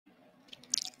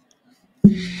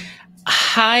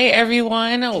Hi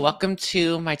everyone, welcome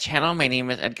to my channel. My name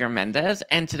is Edgar Mendez,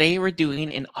 and today we're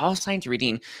doing an all signs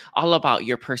reading all about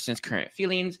your person's current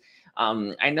feelings.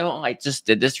 I know I just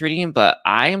did this reading, but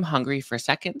I am hungry for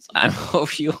seconds. I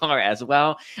hope you are as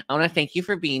well. I want to thank you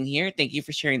for being here. Thank you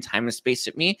for sharing time and space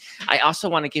with me. I also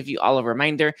want to give you all a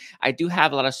reminder. I do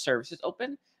have a lot of services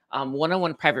open.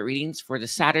 One-on-one private readings for the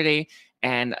Saturday,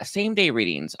 and same-day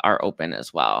readings are open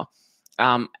as well.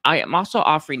 I am also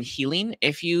offering healing.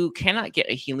 If you cannot get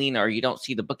a healing or you don't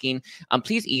see the booking,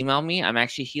 please email me. I'm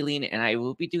actually healing, and I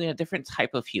will be doing a different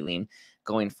type of healing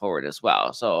going forward as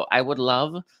well. So I would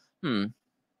love,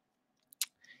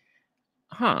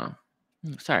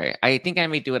 sorry, I think I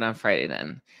may do it on Friday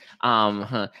then.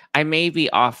 I may be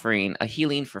offering a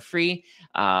healing for free.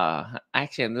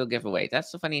 Actually, a little giveaway.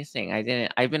 That's the funniest thing.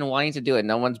 I've been wanting to do it.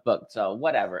 No one's booked, so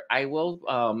whatever. I will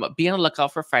be on the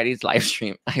lookout for Friday's live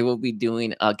stream. I will be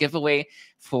doing a giveaway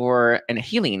for a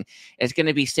healing. It's going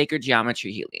to be sacred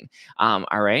geometry healing.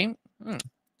 All right.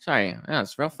 Sorry,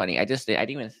 it's real funny. I didn't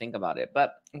even think about it,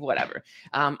 but whatever.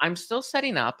 I'm still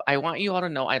setting up. I want you all to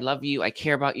know I love you. I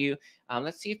care about you.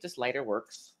 Let's see if this lighter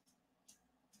works.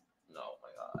 No, oh my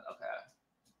God. Okay.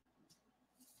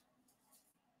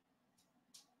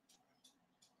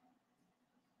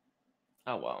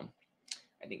 Oh, well,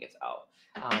 I think it's out.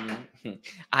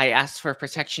 I asked for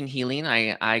protection healing.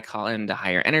 I call in the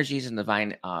higher energies and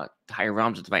divine, the higher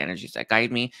realms of divine energies that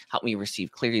guide me, help me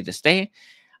receive clearly this day.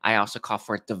 I also call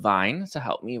for divine to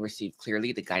help me receive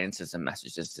clearly the guidances and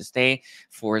messages this day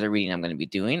for the reading I'm going to be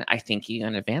doing. I thank you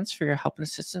in advance for your help and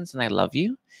assistance, and I love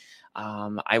you.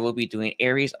 I will be doing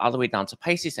Aries all the way down to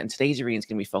Pisces, and today's reading is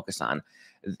going to be focused on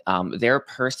their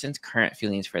person's current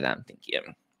feelings for them. Thank you.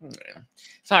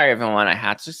 Sorry, everyone. I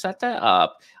had to set that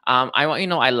up. I want you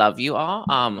to know I love you all.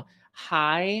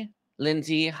 Hi,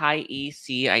 Lindsay. Hi,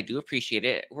 EC. I do appreciate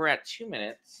it. We're at 2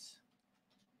 minutes.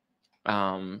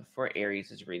 For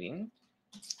Aries' reading.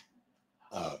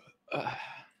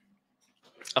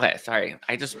 Okay, sorry.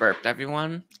 I just burped,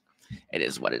 everyone. It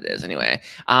is what it is anyway.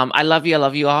 I love you. I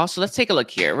love you all. So let's take a look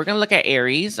here. We're going to look at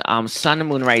Aries, Sun,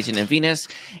 Moon, Rising, and Venus.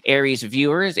 Aries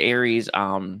viewers, Aries,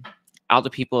 all the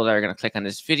people that are going to click on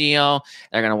this video,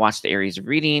 they're going to watch the Aries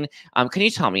reading. Can you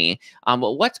tell me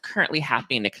what's currently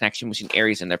happening in the connection between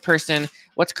Aries and their person?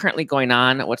 What's currently going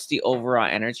on? What's the overall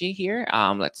energy here?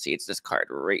 Let's see. It's this card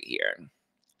right here.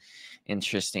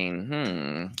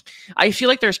 Interesting. I feel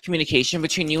like there's communication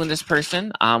between you and this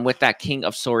person with that King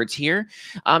of Swords here.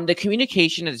 The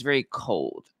communication is very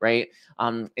cold, right?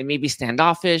 It may be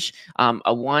standoffish.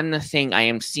 One thing I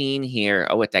am seeing here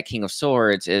with that King of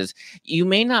Swords is you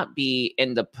may not be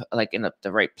in the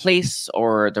right place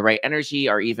or the right energy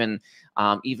or even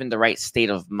the right state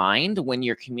of mind when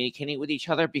you're communicating with each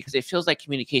other, because it feels like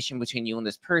communication between you and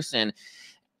this person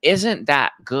isn't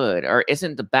that good or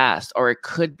isn't the best, or it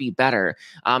could be better.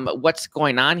 What's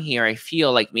going on here? I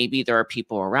feel like maybe there are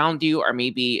people around you, or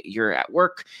maybe you're at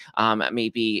work.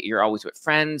 Maybe you're always with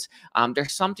friends.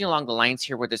 There's something along the lines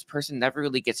here where this person never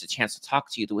really gets a chance to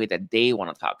talk to you the way that they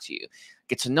want to talk to you,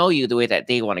 get to know you the way that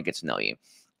they want to get to know you.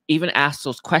 Even ask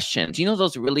those questions,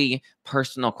 those really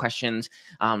personal questions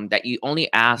that you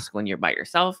only ask when you're by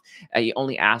yourself. You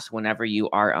only ask whenever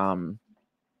you are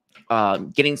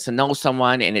getting to know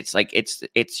someone, and it's like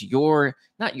it's your,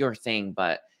 not your thing,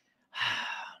 but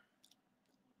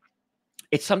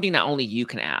it's something that only you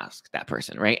can ask that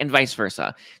person, right? And vice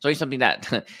versa. So it's something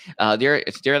that you're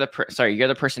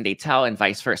the person they tell, and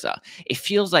vice versa. It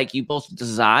feels like you both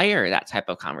desire that type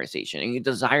of conversation, and you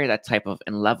desire that type of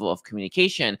and level of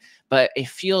communication, but it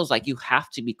feels like you have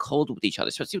to be cold with each other,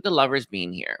 especially with the lovers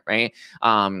being here, right?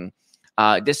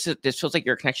 This feels like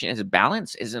your connection is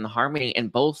balanced, is in harmony,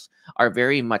 and both are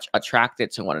very much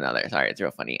attracted to one another. Sorry, it's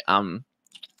real funny.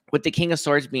 With the King of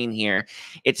Swords being here,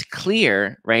 it's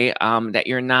clear, right, that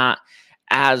you're not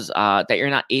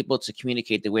able to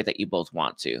communicate the way that you both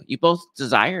want to. You both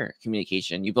desire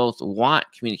communication. You both want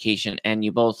communication, and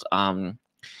you both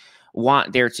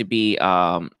want there to be,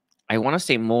 I want to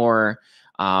say, more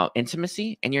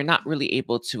intimacy, and you're not really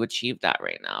able to achieve that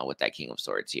right now with that King of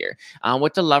Swords here.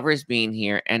 With the Lovers being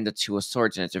here and the Two of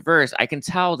Swords in its reverse, I can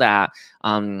tell that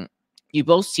you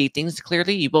both see things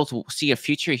clearly. You both see a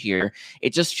future here.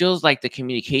 It just feels like the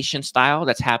communication style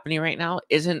that's happening right now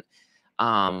isn't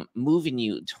moving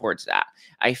you towards that.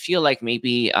 I feel like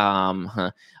maybe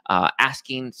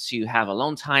asking to have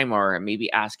alone time, or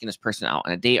maybe asking this person out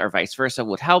on a date, or vice versa,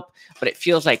 would help, but it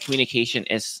feels like communication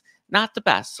is not the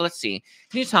best. So let's see.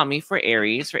 Can you tell me for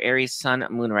Aries, Sun,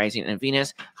 Moon, Rising, and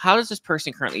Venus, how does this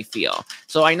person currently feel?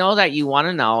 So I know that you want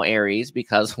to know Aries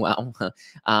because, well,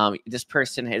 this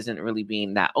person isn't really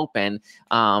being that open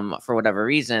for whatever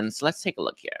reason. So let's take a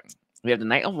look here. We have the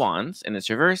Knight of Wands in its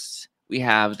reverse. We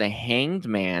have the Hanged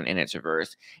Man in its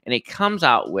reverse, and it comes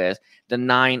out with the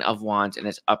Nine of Wands in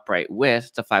its upright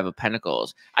with the Five of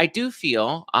Pentacles. I do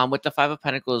feel with the Five of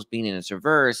Pentacles being in its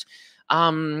reverse,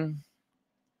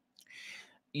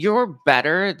 you're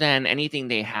better than anything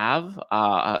they have.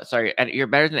 You're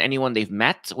better than anyone they've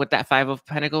met with that Five of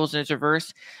Pentacles in its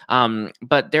reverse.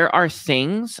 But there are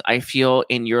things I feel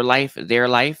in your life, their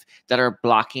life, that are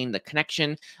blocking the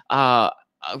connection.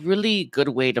 A really good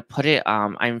way to put it.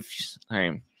 I'm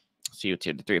sorry. See you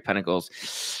to the Three of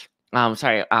Pentacles.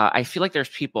 I feel like there's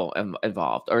people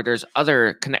involved, or there's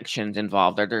other connections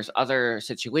involved, or there's other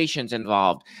situations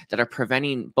involved that are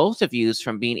preventing both of you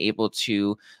from being able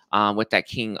to, with that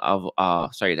King of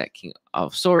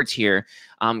Swords here,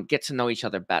 get to know each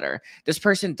other better. This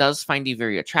person does find you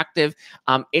very attractive.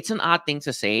 It's an odd thing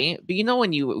to say, but you know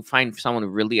when you find someone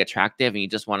really attractive and you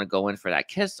just want to go in for that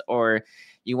kiss, or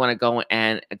you want to go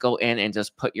in and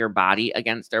just put your body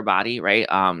against their body, right?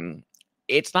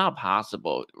 It's not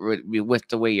possible with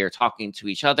the way you're talking to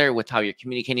each other, with how you're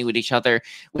communicating with each other,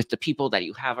 with the people that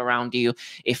you have around you.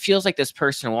 It feels like this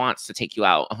person wants to take you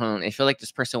out. I feel like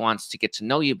this person wants to get to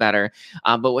know you better.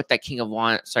 But with that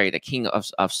the King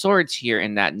of Swords here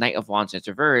and that Knight of Wands in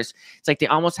reverse, it's like they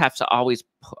almost have to always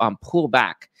pull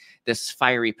back this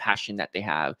fiery passion that they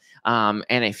have. And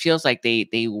it feels like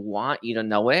they want you to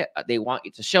know it. They want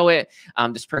you to show it.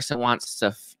 This person wants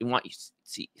to want you to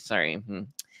see.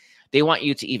 They want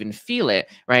you to even feel it,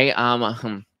 right?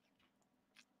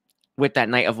 With that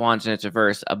Knight of Wands in its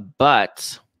reverse,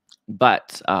 but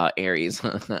Aries,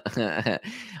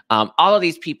 all of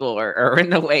these people are in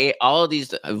the way. All of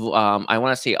these, I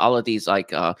want to say, all of these,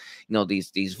 like,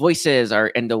 these voices are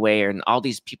in the way, and all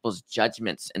these people's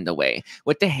judgments in the way.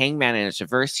 With the Hangman in its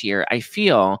reverse here, I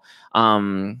feel,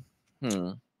 can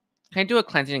I do a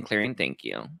cleansing and clearing? Thank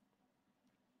you.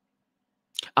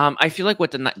 I feel like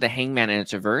with the Hangman in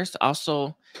its reverse,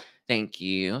 also, thank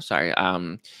you. Sorry.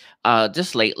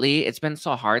 Just lately, it's been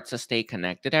so hard to stay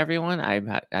connected, everyone. I've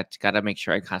got to make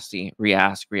sure I constantly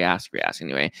re-ask.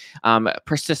 Anyway,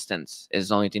 persistence is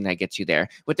the only thing that gets you there.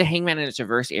 With the Hangman in its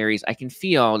reverse, Aries, I can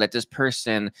feel that this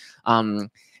person,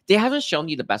 they haven't shown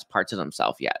you the best parts of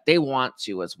themselves yet. They want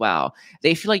to as well.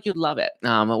 They feel like you'd love it.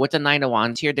 With the Nine of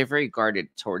Wands here, they're very guarded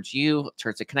towards you,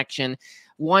 towards the connection.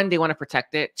 One, they want to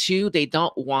protect it. Two, they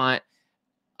don't want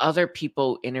other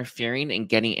people interfering and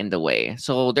getting in the way.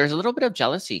 So there's a little bit of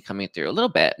jealousy coming through. A little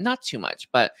bit, not too much,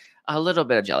 but a little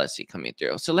bit of jealousy coming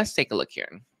through. So let's take a look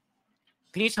here.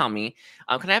 Can you tell me,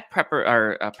 can I have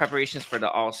preparations for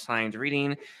the all signs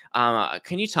reading?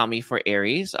 Can you tell me for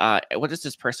Aries, what does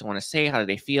this person want to say? How do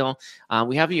they feel?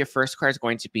 We have your first card is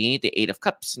going to be the Eight of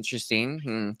Cups.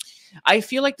 Interesting. I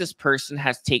feel like this person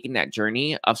has taken that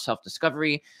journey of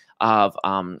self-discovery, of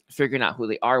figuring out who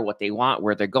they are, what they want,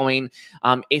 where they're going.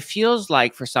 It feels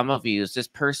like for some of you, this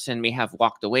person may have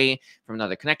walked away from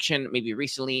another connection, maybe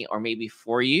recently, or maybe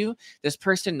for you. This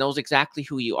person knows exactly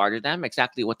who you are to them,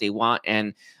 exactly what they want,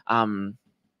 and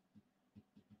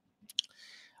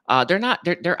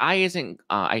their eye isn't,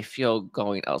 I feel,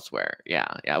 going elsewhere. Yeah,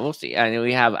 we'll see.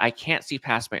 And I can't see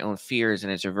past my own fears,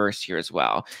 and it's reversed here as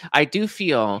well. I do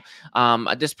feel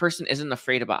this person isn't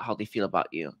afraid about how they feel about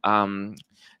you.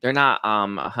 They're not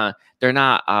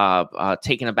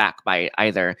taken aback by it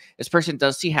either. This person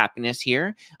does see happiness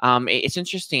here. It's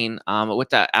interesting. With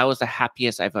that, I was the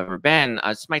happiest I've ever been.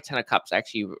 It's my 10 of Cups. I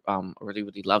actually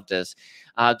really love this.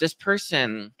 This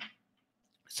person,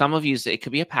 some of you, it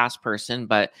could be a past person,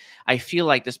 but I feel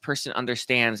like this person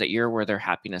understands that you're where their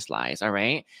happiness lies. All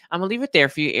right. I'm going to leave it there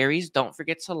for you, Aries. Don't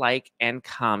forget to like and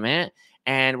comment.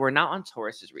 And we're not on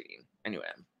Taurus's reading. Anyway,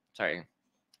 sorry.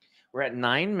 We're at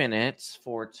 9 minutes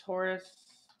for Taurus.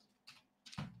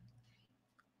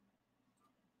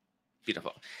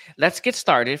 Beautiful. Let's get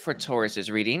started for Taurus's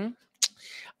reading.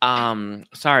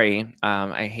 Sorry.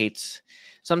 I hate...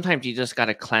 Sometimes you just got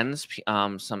to cleanse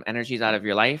some energies out of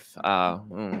your life.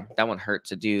 That one hurt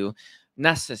to do.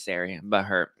 Necessary, but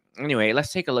hurt. Anyway,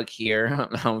 let's take a look here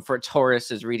for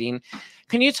Taurus's reading.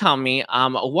 Can you tell me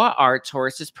what are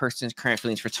Taurus's person's current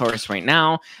feelings for Taurus right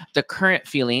now? The current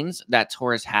feelings that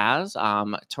Taurus has.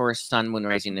 Taurus, Sun, Moon,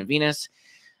 Rising, and Venus.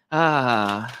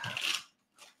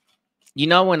 You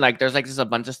know, when like there's like just a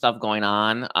bunch of stuff going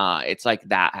on, it's like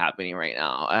that happening right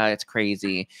now. It's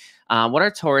crazy. What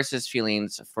are Taurus's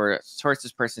feelings for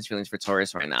Taurus's person's feelings for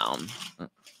Taurus right now?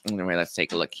 Anyway, let's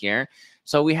take a look here.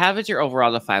 So we have as your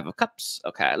overall the 5 of Cups.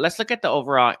 Okay, let's look at the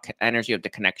overall energy of the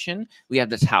connection. We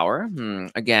have the Tower.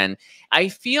 Again, I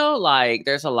feel like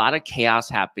there's a lot of chaos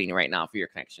happening right now for your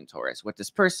connection, Taurus, with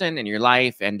this person in your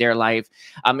life and their life.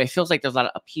 It feels like there's a lot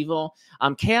of upheaval.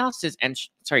 Chaos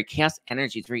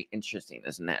energy is very interesting,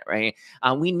 isn't it? Right?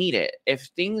 We need it. If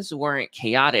things weren't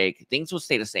chaotic, things would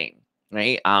stay the same.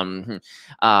 Right?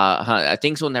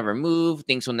 Things will never move,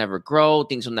 things will never grow,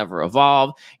 things will never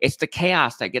evolve. It's the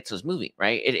chaos that gets us moving,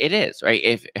 right? It is, right?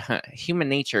 If human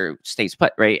nature stays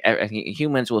put, right?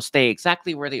 Humans will stay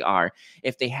exactly where they are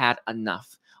if they had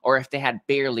enough or if they had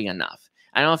barely enough.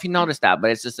 I don't know if you noticed that, but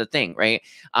it's just a thing, right?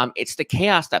 It's the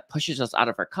chaos that pushes us out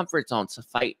of our comfort zone to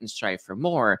fight and strive for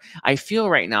more. I feel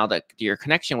right now that your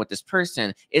connection with this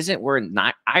person isn't where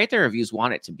not either of you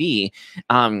want it to be.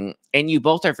 And you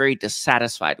both are very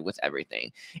dissatisfied with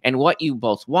everything. And what you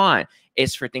both want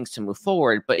is for things to move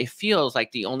forward. But it feels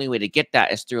like the only way to get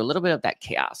that is through a little bit of that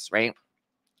chaos, right?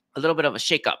 A little bit of a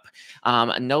shakeup.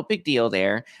 No big deal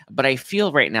there, but I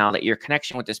feel right now that your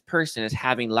connection with this person is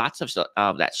having lots of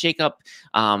that shakeup,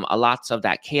 lots of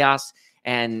that chaos,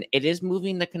 and it is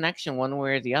moving the connection one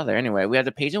way or the other. Anyway, we have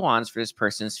the Page of Wands for this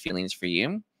person's feelings for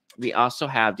you. We also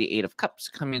have the 8 of Cups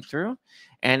coming through,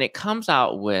 and it comes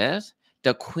out with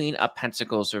the Queen of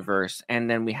Pentacles reverse, and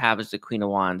then we have as the Queen of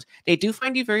Wands. They do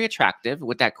find you very attractive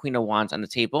with that Queen of Wands on the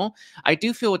table. I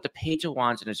do feel with the Page of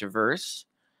Wands in its reverse,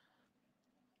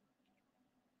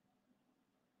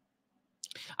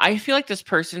 I feel like this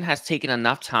person has taken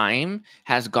enough time,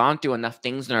 has gone through enough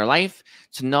things in their life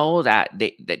to know that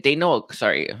they know.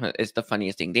 Sorry, it's the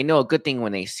funniest thing. They know a good thing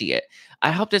when they see it. I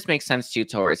hope this makes sense to you,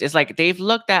 Taurus. It's like they've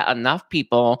looked at enough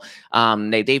people.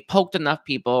 They've poked enough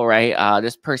people, right?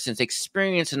 This person's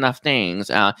experienced enough things.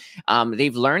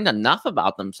 They've learned enough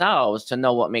about themselves to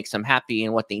know what makes them happy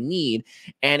and what they need.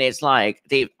 And it's like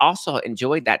they've also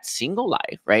enjoyed that single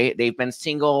life, right? They've been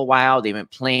single a while. They've been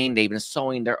playing. They've been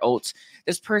sowing their oats.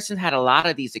 This person had a lot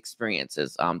of these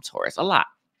experiences, Taurus, a lot.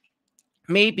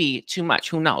 Maybe too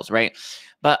much, who knows, right?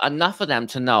 But enough of them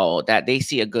to know that they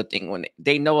see a good thing when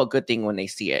they know a good thing when they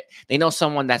see it. They know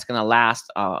someone that's going to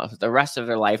last the rest of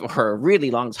their life or a really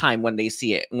long time when they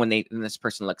see it, when this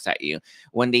person looks at you,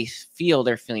 when they feel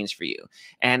their feelings for you.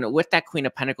 And with that Queen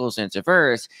of Pentacles in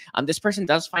reverse, this person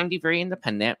does find you very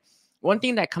independent. One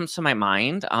thing that comes to my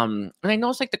mind, and I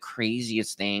know it's like the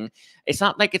craziest thing, it's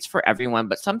not like it's for everyone,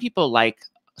 but some people like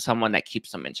someone that keeps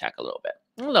them in check a little bit.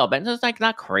 A little bit. It's like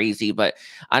not crazy, but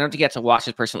I don't get to watch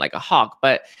this person like a hawk.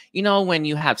 But you know, when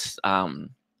you have when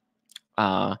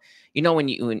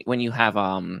you have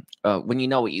when you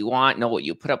know what you want, know what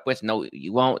you put up with, know what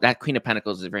you won't. That Queen of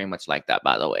Pentacles is very much like that,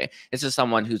 by the way. This is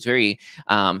someone who's very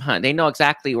they know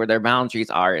exactly where their boundaries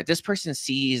are. This person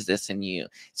sees this in you.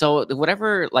 So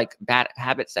whatever like bad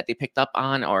habits that they picked up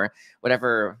on, or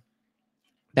whatever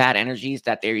bad energies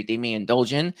that they may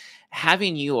indulge in,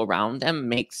 having you around them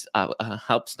makes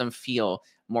helps them feel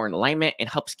more in alignment. It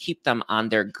helps keep them on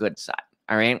their good side.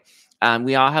 All right.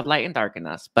 We all have light and dark in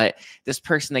us, but this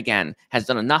person again has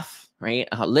done enough, right?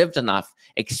 Lived enough,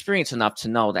 experienced enough to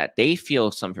know that they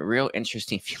feel some real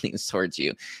interesting feelings towards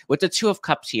you. With the 2 of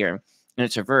Cups here in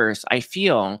its reverse, I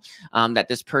feel that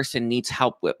this person needs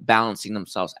help with balancing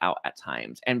themselves out at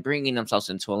times and bringing themselves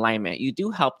into alignment. You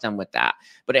do help them with that,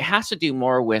 but it has to do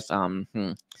more with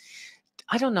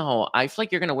I don't know. I feel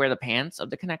like you're gonna wear the pants of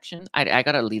the connection. I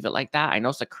gotta leave it like that. I know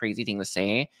it's a crazy thing to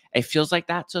say. It feels like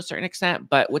that to a certain extent,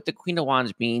 but with the Queen of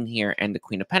Wands being here and the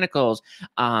Queen of Pentacles,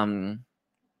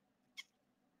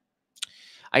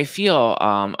 I feel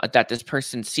that this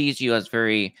person sees you as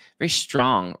very, very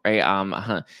strong, right?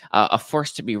 A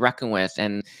force to be reckoned with,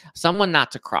 and someone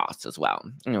not to cross as well.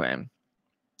 Anyway,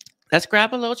 let's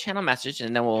grab a little channel message,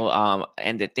 and then we'll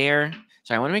end it there.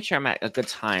 So I want to make sure I'm at a good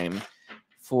time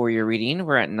for your reading.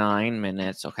 We're at 9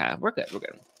 minutes. Okay, we're good. We're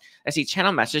good. I see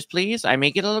channel message, please. I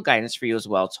may get a little guidance for you as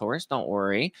well, Taurus. Don't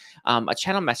worry. A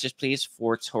channel message, please,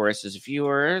 for Taurus's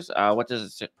viewers. What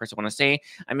does this person want to say?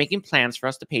 I'm making plans for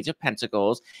us. The Page of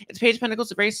Pentacles. It's Page of Pentacles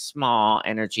is a very small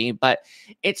energy, but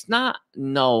it's not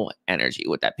no energy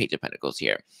with that Page of Pentacles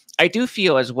here. I do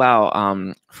feel as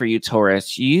well for you,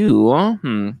 Taurus,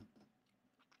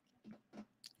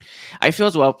 I feel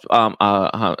as well,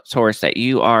 Taurus, that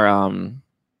you are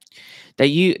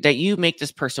that you make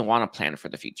this person want to plan for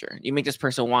the future. You make this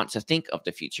person want to think of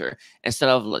the future instead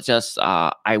of just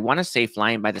I want to say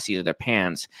flying by the seat of their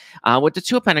pants. With the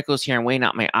Two of Pentacles here and weighing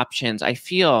out my options, I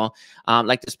feel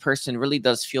like this person really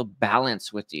does feel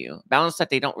balance with you, balance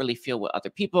that they don't really feel with other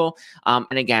people.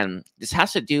 And again, this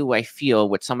has to do, I feel,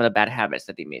 with some of the bad habits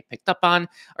that they may have picked up on,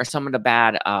 or some of the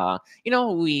bad,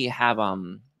 we have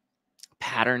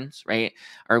patterns, right?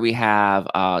 Or we have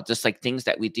just like things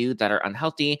that we do that are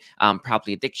unhealthy,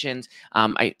 probably addictions.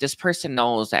 This person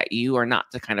knows that you are not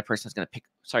the kind of person that's going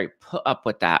to put up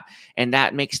with that, and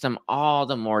that makes them all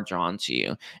the more drawn to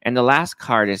you. And the last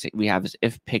card is we have is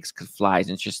If Pigs Could Fly. Is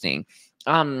interesting.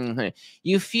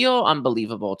 You feel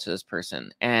unbelievable to this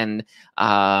person, and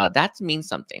that means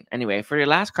something. Anyway, for your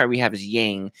last card we have is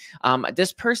Yang.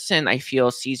 This person, I feel,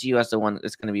 sees you as the one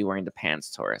that's going to be wearing the pants,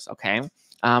 Taurus. Okay.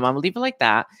 I'm gonna leave it like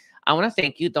that. I want to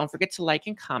thank you. Don't forget to like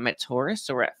and comment, Taurus.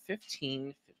 So we're at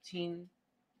 15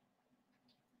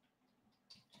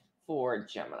 for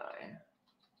Gemini.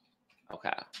 Okay.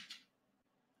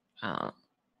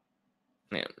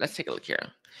 Let's take a look here.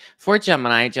 For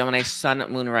Gemini, Sun,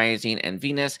 Moon, Rising, and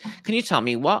Venus. Can you tell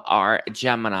me what are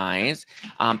Gemini's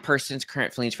person's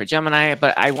current feelings for Gemini?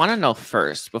 But I want to know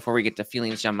first, before we get to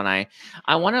feelings Gemini,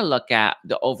 I want to look at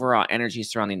the overall energy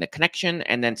surrounding the connection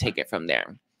and then take it from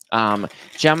there.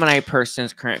 Gemini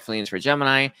person's current feelings for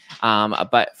Gemini.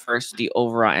 But first, the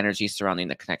overall energy surrounding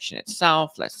the connection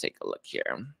itself. Let's take a look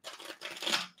here.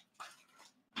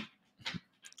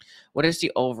 What is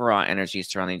the overall energy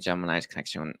surrounding Gemini's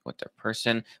connection with their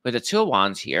person? With the Two of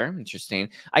Wands here, interesting.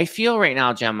 I feel right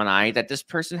now, Gemini, that this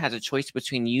person has a choice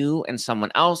between you and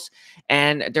someone else,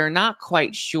 and they're not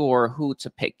quite sure who to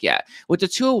pick yet. With the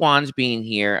Two of Wands being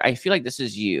here, I feel like this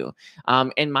is you.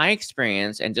 In my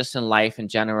experience, and just in life in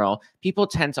general, people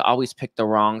tend to always pick the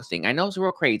wrong thing. I know it's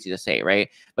real crazy to say, right?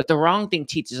 But the wrong thing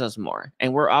teaches us more,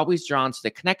 and we're always drawn to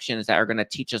the connections that are going to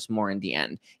teach us more in the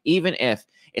end, even if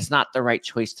it's not the right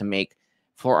choice to make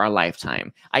for our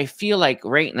lifetime. I feel like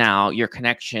right now your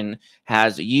connection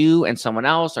has you and someone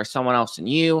else, or someone else and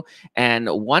you, and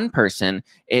one person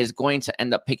is going to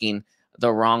end up picking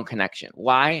the wrong connection.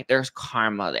 Why? There's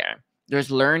karma there.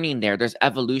 There's learning there. There's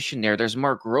evolution there. There's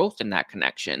more growth in that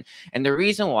connection. And the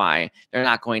reason why they're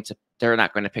not going to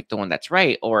pick the one that's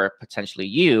right, or potentially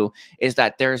you, is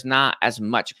that there's not as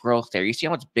much growth there. You see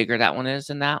how much bigger that one is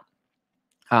than that?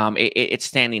 It's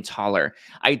standing taller.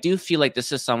 I do feel like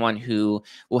this is someone who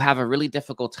will have a really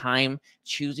difficult time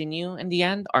choosing you in the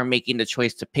end, or making the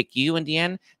choice to pick you in the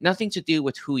end. Nothing to do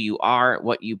with who you are,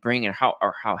 what you bring, and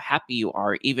how happy you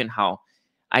are. Even how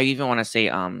I even want to say,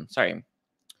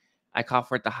 I call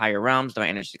for the higher realms, the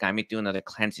energy to guide me through another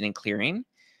cleansing and clearing.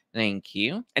 Thank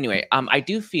you. Anyway, I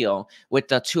do feel with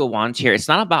the Two of Wands here, it's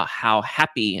not about how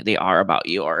happy they are about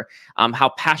you, or how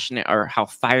passionate or how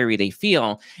fiery they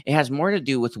feel. It has more to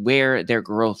do with where their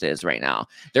growth is right now.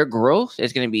 Their growth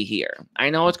is going to be here. I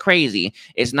know it's crazy.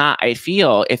 It's not, I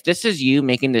feel if this is you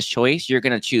making this choice, you're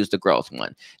going to choose the growth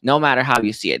one, no matter how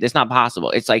you see it. It's not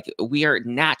possible. It's like we are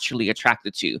naturally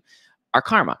attracted to our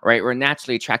karma, right? We're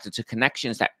naturally attracted to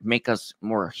connections that make us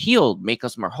more healed, make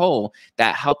us more whole,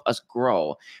 that help us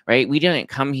grow, right? We didn't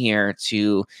come here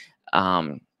to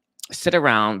sit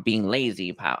around being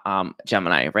lazy,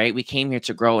 Gemini, right? We came here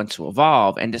to grow and to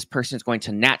evolve, and this person is going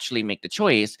to naturally make the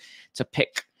choice to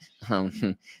pick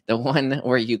the one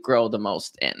where you grow the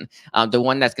most in, the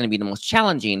one that's going to be the most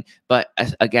challenging. But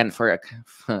again, for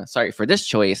this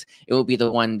choice, it will be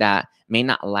the one that may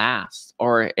not last,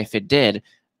 or if it did,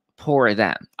 pour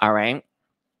them. All right.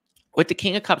 With the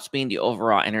King of Cups being the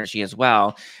overall energy as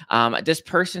well, this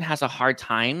person has a hard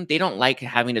time. They don't like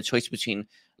having the choice between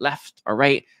left or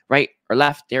right or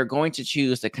left. They're going to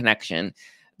choose the connection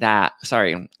that,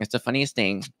 it's the funniest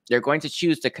thing. They're going to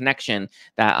choose the connection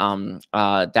that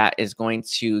that is going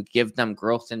to give them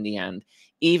growth in the end,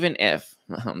 even if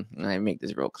I make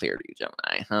this real clear to you,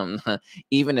 Gemini,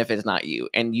 even if it's not you,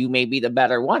 and you may be the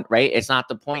better one, right? It's not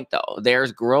the point though.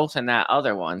 There's growth in that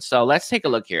other one. So let's take a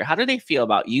look here. How do they feel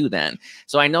about you then?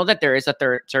 So I know that there is a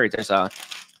there's a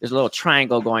little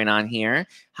triangle going on here.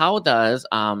 How does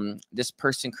this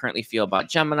person currently feel about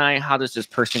Gemini? How does this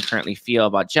person currently feel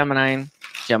about Gemini?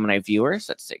 Gemini viewers,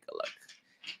 let's take a look.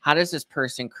 How does this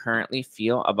person currently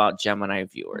feel about Gemini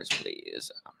viewers,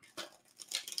 please?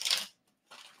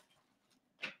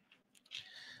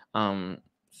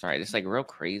 This is like real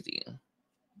crazy.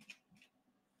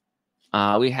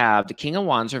 We have the King of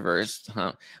Wands reversed.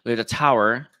 We have the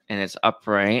Tower, and it's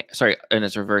upright. And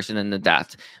it's reversed, and then the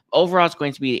Death. Overall, it's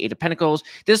going to be the Eight of Pentacles.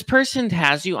 This person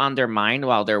has you on their mind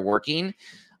while they're working,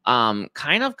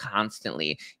 kind of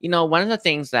constantly. You know, one of the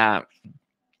things that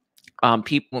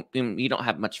people, you don't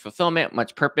have much fulfillment,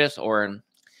 much purpose, or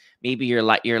maybe your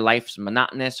life's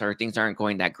monotonous or things aren't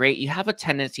going that great, you have a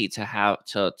tendency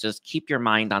to just keep your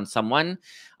mind on someone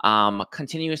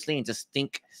continuously and just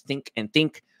think.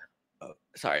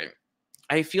 Sorry.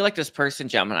 I feel like this person,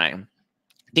 Gemini,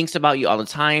 thinks about you all the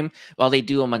time while they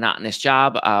do a monotonous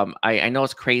job. I know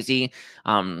it's crazy.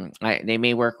 They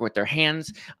may work with their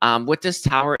hands. With this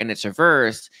tower in its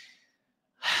reverse,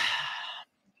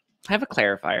 I have a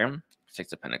clarifier.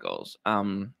 Six of Pentacles.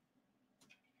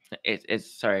 It's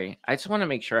sorry. I just want to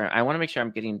make sure. I want to make sure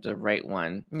I'm getting the right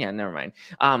one. Yeah, never mind.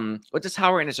 With this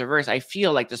tower in its reverse, I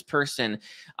feel like this person,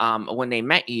 when they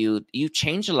met you, you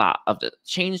changed a lot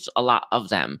of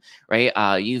them,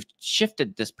 right? You've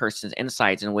shifted this person's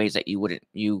insides in ways that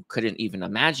you couldn't even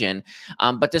imagine.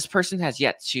 But this person has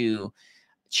yet to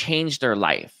change their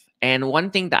life. And one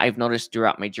thing that I've noticed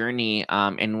throughout my journey,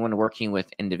 and when working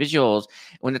with individuals,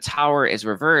 when the tower is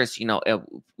reversed, you know,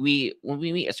 when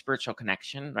we meet a spiritual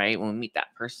connection, right? When we meet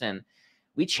that person,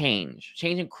 we change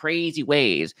in crazy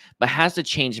ways, but has the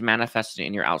change manifested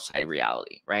in your outside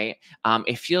reality, right?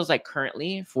 It feels like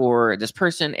currently for this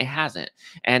person, it hasn't.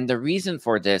 And the reason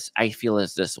for this, I feel,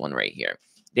 is this one right here.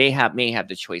 They may have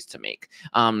the choice to make.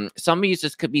 Some of you,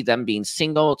 this could be them being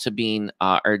single to being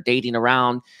or dating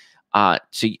around,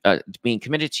 to being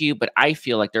committed to you, but I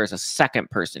feel like there's a second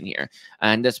person here,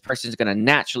 and this person is going to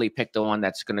naturally pick the one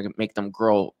that's going to make them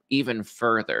grow even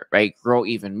further, right? Grow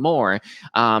even more.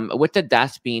 With the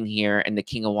Death being here and the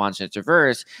King of Wands in its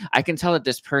reverse, I can tell that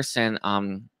this person,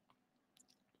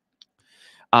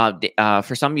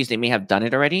 for some of you, they may have done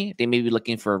it already. They may be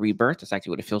looking for a rebirth. That's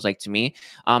actually what it feels like to me.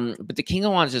 But the King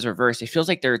of Wands is reversed. It feels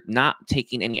like they're not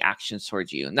taking any actions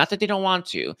towards you. Not that they don't want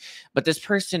to, but this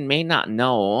person may not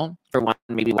know, for one,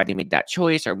 maybe why they made that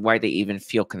choice or why they even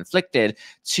feel conflicted.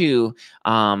 Two,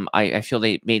 I feel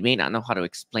they may not know how to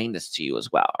explain this to you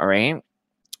as well. All right.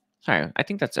 Sorry, I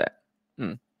think that's it.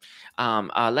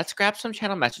 Let's grab some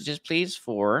channel messages, please,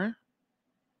 for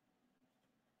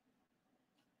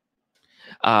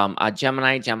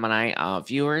Gemini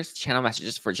viewers, channel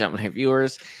messages for Gemini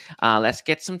viewers. Let's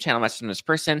get some channel messages from this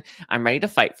person. I'm ready to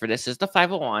fight for this. This is the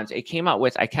Five of Wands. It came out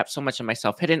with, I kept so much of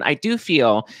myself hidden. I do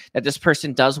feel that this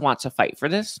person does want to fight for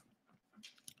this.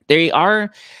 They are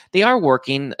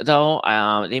working, though.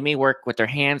 They may work with their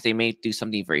hands. They may do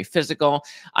something very physical.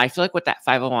 I feel like with that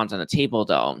Five of Wands on the table,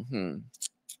 though,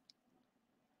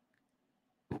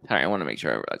 Sorry, I want to make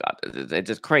sure I got this. It's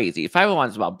just crazy. 501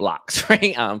 is about blocks,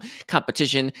 right?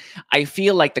 Competition. I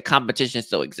feel like the competition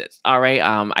still exists. All right.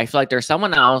 I feel like there's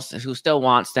someone else who still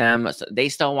wants them. So they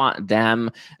still want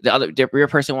them. The real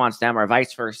person wants them, or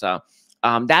vice versa.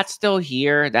 That's still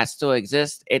here. That still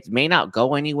exists. It may not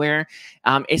go anywhere.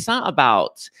 It's not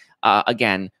about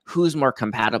again, who's more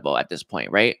compatible at this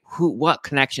point, right? What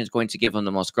connection is going to give them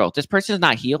the most growth? This person is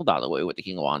not healed all the way with the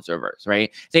King of Wands reverse,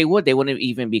 right? They wouldn't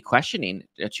even be questioning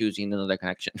choosing another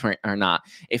connection, right, or not.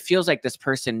 It feels like this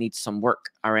person needs some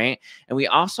work, all right? And we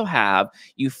also have,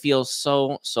 you feel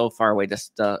so far away,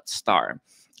 the Star.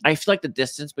 I feel like the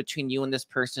distance between you and this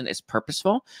person is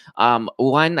purposeful.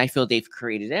 One, I feel they've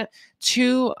created it.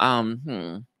 Two,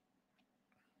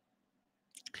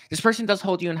 this person does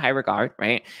hold you in high regard,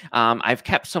 right? I've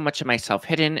kept so much of myself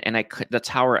hidden, and the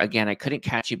tower, again, I couldn't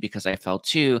catch you because I fell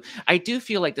too. I do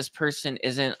feel like this person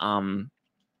isn't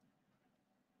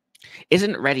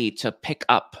ready to pick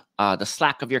up the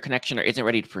slack of your connection, or isn't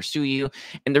ready to pursue you.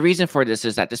 And the reason for this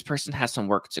is that this person has some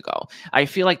work to go. I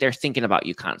feel like they're thinking about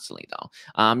you constantly, though.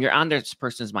 You're on this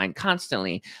person's mind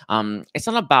constantly. It's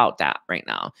not about that right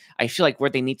now. I feel like where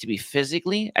they need to be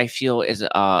physically, I feel, is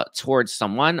towards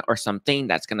someone or something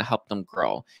that's going to help them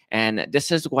grow. And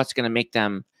this is what's going to make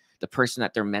them the person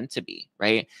that they're meant to be,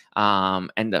 right?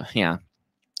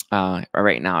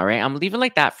 Right now, all right? I'm leaving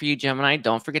like that for you, Gemini.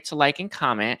 Don't forget to like and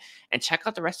comment, and check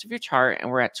out the rest of your chart. And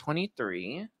we're at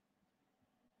 23,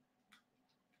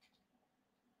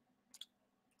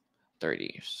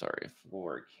 30. Sorry,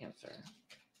 for Cancer.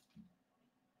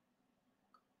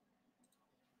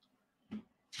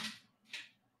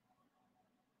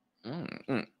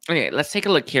 Okay, let's take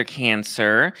a look here,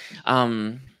 Cancer.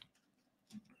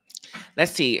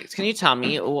 Let's see. Can you tell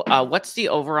me what's the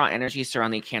overall energy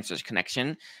surrounding Cancer's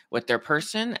connection with their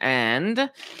person? And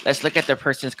let's look at their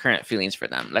person's current feelings for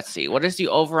them. Let's see. What is the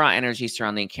overall energy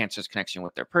surrounding Cancer's connection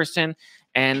with their person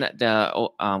and the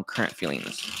current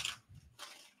feelings?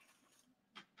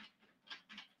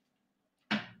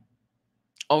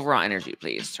 Overall energy,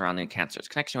 please, surrounding Cancer's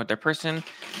connection with their person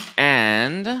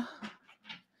and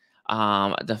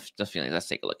the feelings. Let's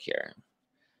take a look here.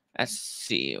 Let's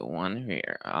see, one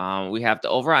here. We have the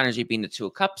overall energy being the Two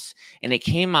of Cups, and it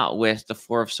came out with the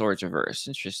Four of Swords reverse.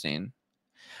 Interesting.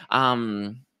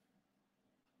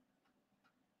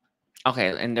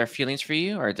 Okay, and their feelings for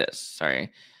you or this?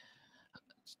 Sorry.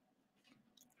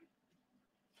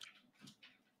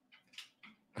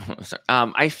 Sorry.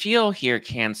 I feel here,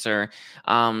 Cancer,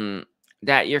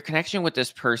 that your connection with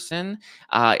this person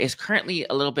is currently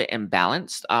a little bit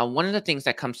imbalanced. One of the things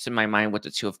that comes to my mind with the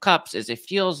Two of Cups is it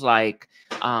feels like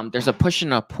there's a push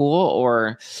and a pull,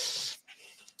 or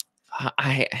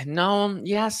I no,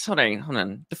 yes, hold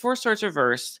on. The Four Swords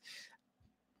reversed.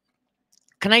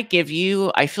 Can I give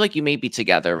you? I feel like you may be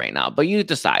together right now, but you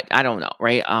decide. I don't know,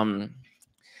 right?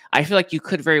 I feel like you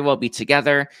could very well be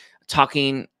together,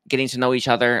 talking, getting to know each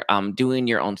other, doing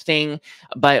your own thing.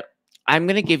 But I'm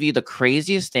gonna give you the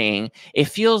craziest thing. It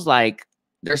feels like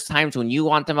there's times when you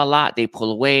want them a lot, they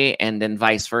pull away, and then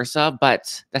vice versa.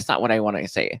 But that's not what I want to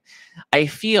say. I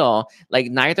feel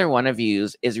like neither one of you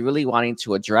is really wanting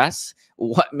to address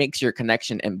what makes your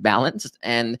connection imbalanced,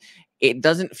 and it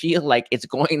doesn't feel like it's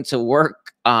going to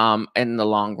work in the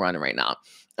long run right now.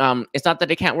 It's not that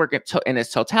it can't work in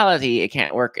its totality. It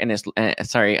can't work in its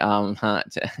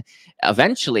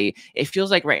eventually. It feels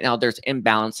like right now there's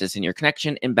imbalances in your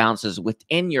connection, imbalances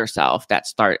within yourself that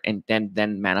start and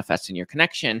then manifest in your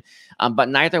connection. But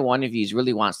neither one of you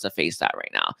really wants to face that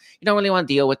right now. You don't really want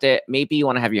to deal with it. Maybe you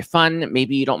want to have your fun.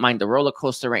 Maybe you don't mind the roller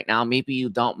coaster right now. Maybe you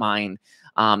don't mind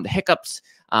the hiccups.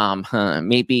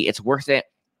 Maybe it's worth it.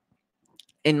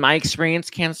 In my experience,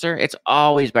 Cancer, it's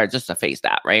always better just to face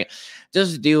that, right?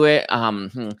 Just do it.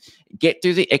 Get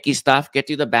through the icky stuff, get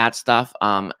through the bad stuff.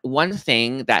 One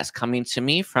thing that's coming to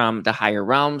me from the higher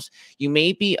realms, you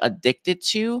may be addicted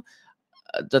to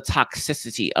the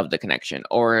toxicity of the connection,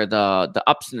 or the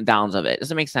ups and downs of it.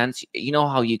 Does it make sense? You know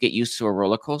how you get used to a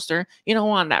roller coaster? You don't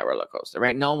want that roller coaster,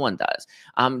 right? No one does.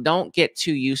 Don't get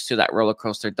too used to that roller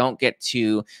coaster. Don't get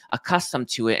too accustomed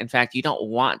to it. In fact, you don't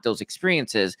want those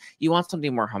experiences. You want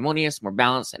something more harmonious, more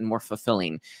balanced, and more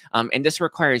fulfilling. And this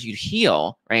requires you to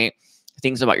heal, right?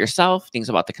 Things about yourself, things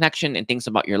about the connection, and things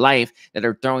about your life that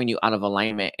are throwing you out of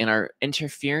alignment and are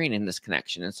interfering in this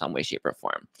connection in some way, shape, or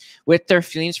form. With their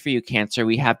feelings for you, Cancer,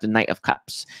 we have the Knight of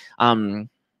Cups.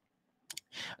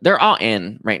 They're all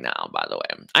in right now, by the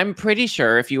way. I'm pretty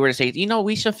sure if you were to say, you know,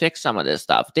 we should fix some of this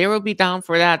stuff, they will be down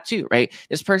for that too, right?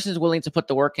 This person is willing to put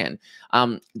the work in.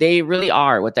 They really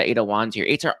are with the Eight of Wands here.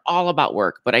 Eights are all about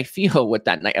work, but I feel with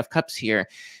that Knight of Cups here,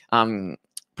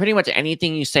 pretty much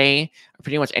anything you say,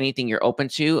 pretty much anything you're open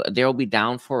to, they'll be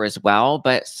down for as well.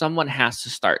 But someone has to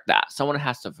start that. Someone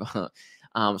has to,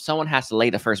 someone has to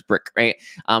lay the first brick, right?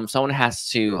 Someone has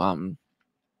to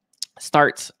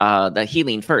start the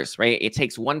healing first, right? It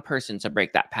takes one person to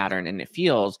break that pattern, and it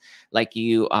feels like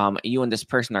you and this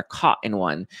person are caught in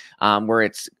one, where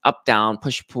it's up, down,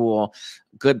 push, pull,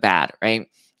 good, bad, right?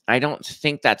 I don't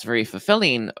think that's very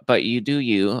fulfilling, but you do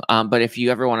you. But if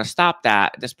you ever want to stop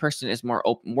that, this person is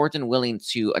more than willing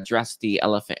to address the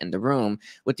elephant in the room,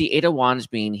 with the Eight of Wands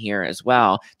being here as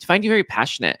well, to find you very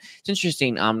passionate. It's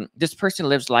interesting. This person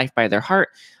lives life by their heart.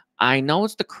 I know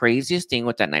it's the craziest thing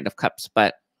with that Knight of Cups,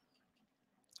 but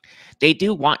they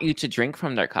do want you to drink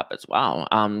from their cup as well.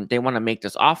 They want to make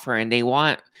this offer, and they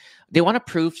want to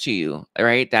prove to you,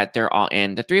 right, that they're all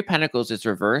in. The Three of Pentacles is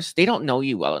reversed. They don't know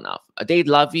you well enough. They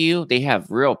love you. They have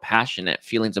real passionate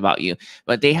feelings about you,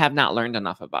 but they have not learned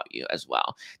enough about you as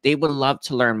well. They would love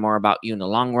to learn more about you in the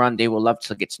long run. They would love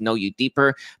to get to know you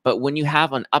deeper. But when you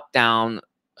have an up, down,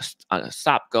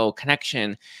 stop, go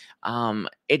connection,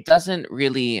 it doesn't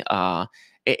really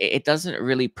it doesn't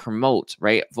really promote,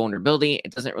 right, vulnerability.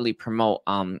 It doesn't really promote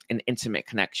an intimate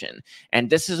connection.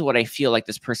 And this is what I feel like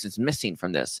this person's missing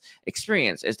from this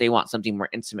experience, is they want something more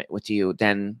intimate with you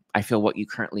than I feel what you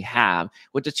currently have.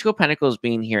 With the Two of Pentacles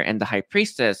being here and the High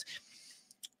Priestess,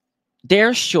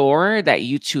 they're sure that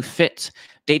you two fit.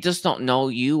 They just don't know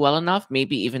you well enough,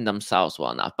 maybe even themselves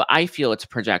well enough. But I feel it's a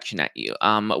projection at you.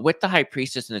 With the High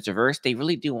Priestess and its reverse, they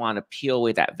really do want to peel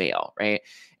away that veil, right?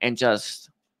 And just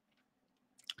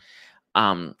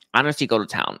honestly go to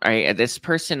town. All right, this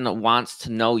person wants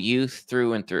to know you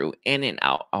through and through, in and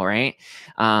out. All right,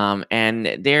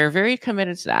 and they're very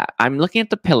committed to that. I'm looking at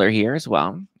the pillar here as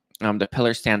well. The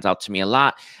pillar stands out to me a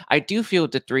lot. I do feel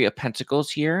the Three of Pentacles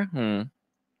here.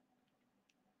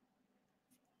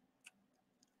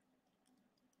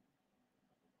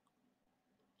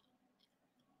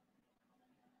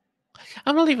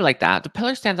 I'm gonna leave it like that. The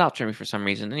pillar stands out to me for some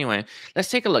reason. Anyway, let's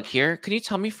take a look here. Can you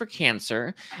tell me for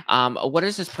Cancer, what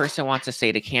does this person want to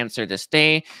say to Cancer this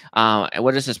day?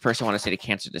 What does this person want to say to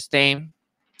Cancer this day?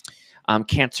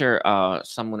 Cancer,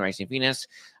 Sun, Moon, Rising, Venus.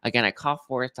 Again, I call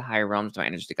forth the higher realms, divine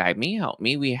energy to guide me, help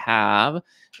me. We have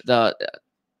the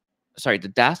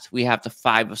Death. We have the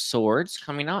Five of Swords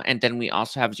coming out, and then we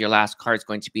also have your last card is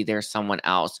going to be There's Someone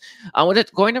Else. With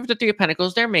it going over the Three of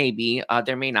Pentacles, there may be,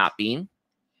 there may not be.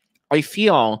 I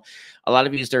feel a lot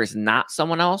of you, there's not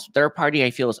someone else. Their party, I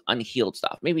feel, is unhealed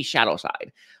stuff, maybe shadow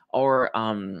side, or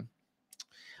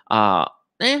I'll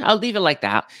leave it like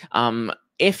that.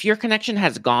 If your connection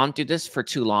has gone through this for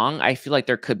too long, I feel like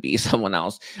there could be someone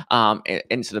else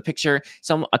into the picture,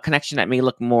 a connection that may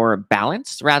look more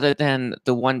balanced rather than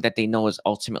the one that they know is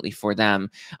ultimately for them.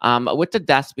 With the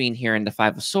Death being here in the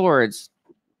Five of Swords,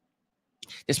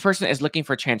 this person is looking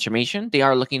for transformation. They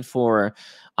are looking for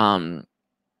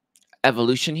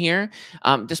evolution here.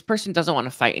 This person doesn't want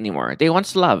to fight anymore. They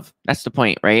want love. That's the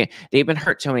point, right? They've been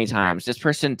hurt so many times. This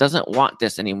person doesn't want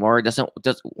this anymore.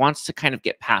 Wants to kind of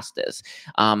get past this.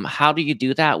 How do you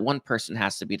do that? One person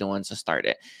has to be the ones to start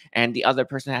it, and the other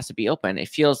person has to be open. It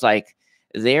feels like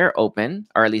they're open,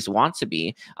 or at least want to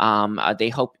be. They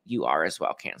hope you are as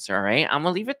well, Cancer. All right, I'm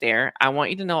gonna leave it there. I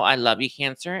want you to know I love you,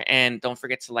 Cancer, and don't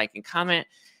forget to like and comment.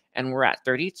 And we're at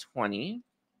 30-20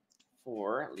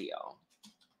 for Leo.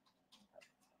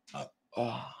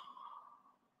 Oh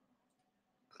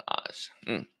gosh.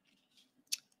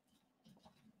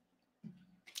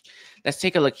 Let's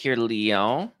take a look here,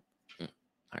 Leo. All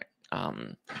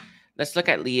right. Let's look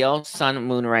at Leo, Sun,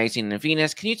 Moon, Rising, and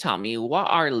Venus. Can you tell me what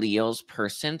are Leo's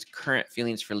person's current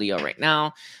feelings for Leo right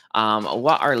now?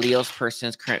 What are Leo's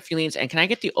person's current feelings? And can I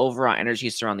get the overall energy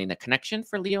surrounding the connection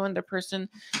for Leo and their person?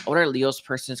 What are Leo's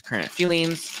person's current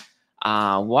feelings?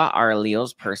 What are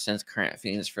Leo's person's current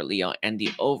feelings for Leo and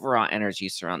the overall energy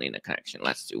surrounding the connection?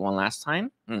 Let's do one last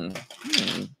time.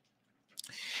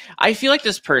 I feel like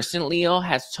this person, Leo,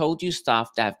 has told you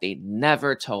stuff that they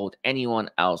never told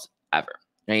anyone else ever.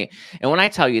 Right? And when I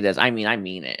tell you this, I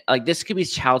mean it. Like, this could be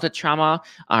childhood trauma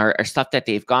or stuff that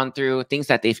they've gone through, things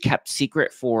that they've kept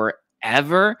secret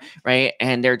forever, right?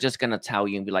 And they're just gonna tell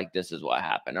you and be like, this is what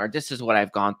happened, or this is what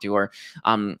I've gone through, or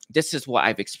this is what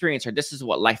I've experienced, or this is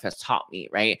what life has taught me,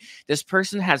 right? This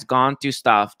person has gone through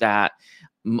stuff that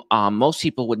most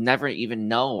people would never even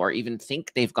know or even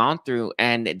think they've gone through,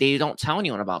 and they don't tell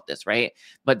anyone about this, right?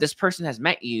 But this person has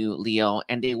met you, Leo,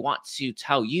 and they want to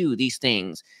tell you these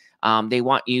things. They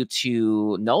want you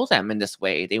to know them in this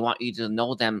way. They want you to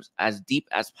know them as deep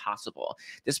as possible.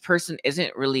 This person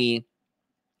isn't really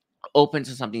open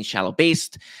to something shallow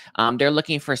based. They're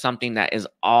looking for something that is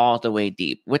all the way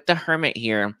deep. With the Hermit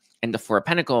here and the Four of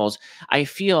Pentacles, I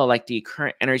feel like the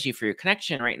current energy for your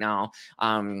connection right now,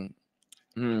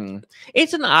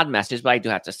 it's an odd message, but I do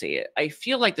have to say it. I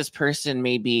feel like this person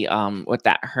may be with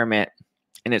that Hermit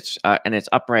and it's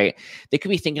upright, they could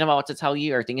be thinking about what to tell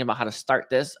you or thinking about how to start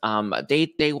this.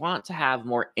 They want to have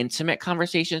more intimate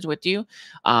conversations with you,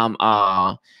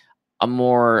 a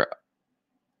more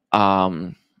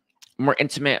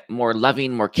intimate, more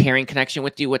loving, more caring connection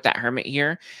with you with that Hermit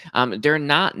here. They're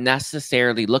not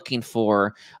necessarily looking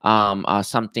for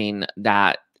something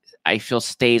that I feel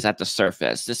stays at the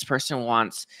surface. This person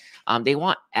wants, they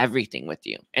want everything with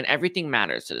you, and everything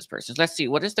matters to this person. So let's see,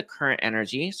 what is the current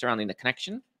energy surrounding the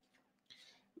connection?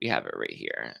 We have it right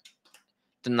here.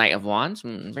 The Knight of Wands,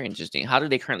 very interesting. How do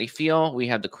they currently feel? We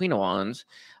have the Queen of Wands,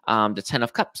 the Ten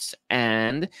of Cups.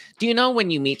 And do you know when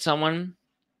you meet someone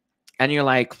and you're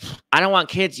like, I don't want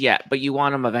kids yet, but you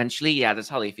want them eventually? Yeah, that's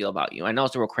how they feel about you. I know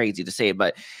it's real crazy to say,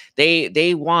 but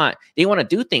they want to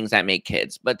do things that make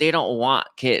kids, but they don't want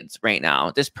kids right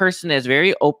now. This person is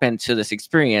very open to this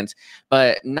experience,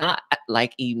 but not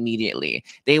like immediately.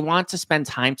 They want to spend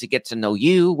time to get to know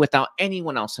you without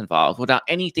anyone else involved, without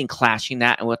anything clashing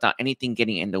that, and without anything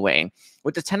getting in the way.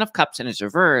 With the Ten of Cups in its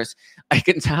reverse, I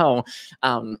can tell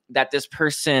that this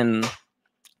person,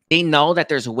 they know that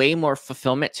there's way more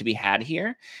fulfillment to be had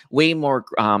here, way more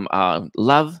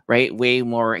love, right? Way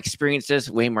more experiences,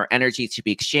 way more energy to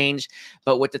be exchanged.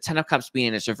 But with the Ten of Cups being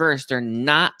in its reverse, they're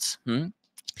not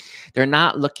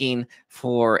looking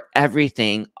for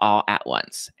everything all at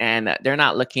once. And they're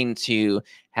not looking to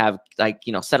have, like,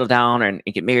 settle down and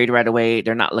get married right away.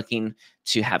 They're not looking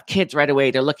to have kids right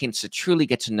away. They're looking to truly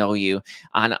get to know you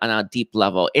on a deep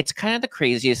level. It's kind of the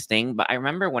craziest thing, but I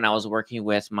remember when I was working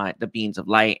with the beings of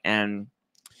light, and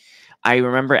I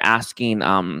remember asking,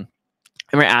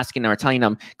 or telling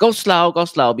them, go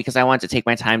slow, because I wanted to take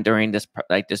my time during this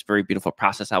very beautiful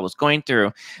process I was going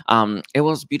through. It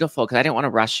was beautiful because I didn't want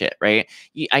to rush it, right?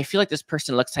 I feel like this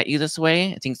person looks at you this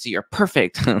way, thinks that you're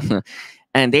perfect,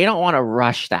 and they don't want to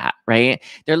rush that, right?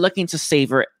 They're looking to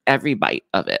savor every bite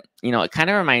of it. It kind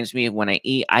of reminds me of when I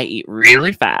eat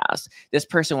really fast. This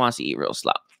person wants to eat real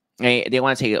slow. right? They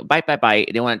want to take it bite by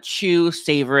bite. They want to chew,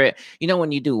 savor it. You know,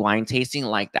 when you do wine tasting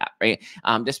like that, right?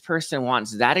 This person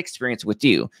wants that experience with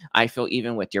you. I feel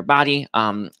even with your body,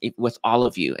 with all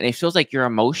of you. And it feels like your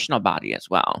emotional body as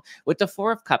well. With the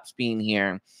Four of Cups being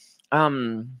here,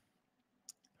 no,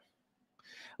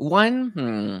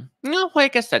 well, I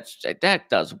guess that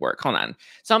does work. Hold on.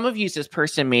 Some of you, this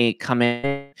person may come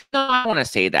in. No, I want to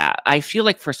say that. I feel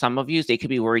like for some of you, they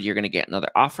could be worried you're going to get another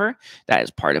offer. That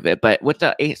is part of it. But with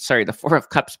the the Four of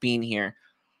Cups being here,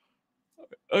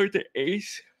 or the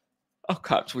Ace of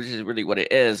Cups, which is really what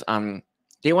it is.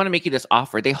 They want to make you this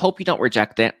offer. They hope you don't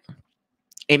reject it.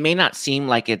 It may not seem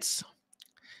like it's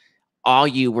all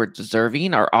you were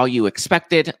deserving or all you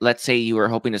expected. Let's say you were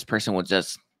hoping this person would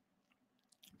just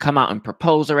come out and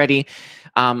propose already.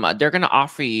 They're going to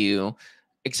offer you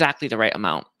exactly the right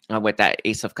amount with that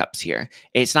Ace of Cups here.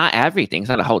 It's not everything. It's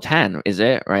not a whole 10, is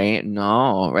it? Right?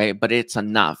 No, right? But it's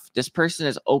enough. This person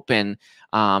is open.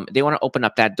 They want to open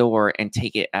up that door and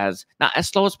take it as not as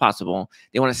slow as possible.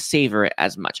 They want to savor it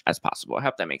as much as possible. I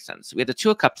hope that makes sense. We have the Two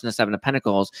of Cups and the Seven of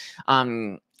Pentacles.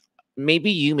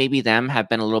 Maybe you, maybe them have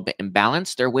been a little bit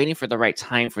imbalanced. They're waiting for the right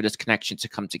time for this connection to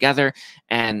come together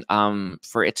and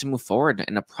for it to move forward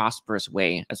in a prosperous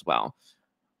way as well.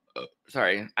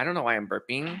 Sorry, I don't know why I'm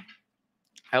burping.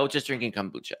 I was just drinking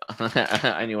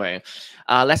kombucha. Anyway,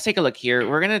 let's take a look here.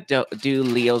 We're going to do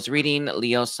Leo's reading.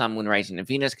 Leo, Sun, Moon, Rising, and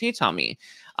Venus. Can you tell me,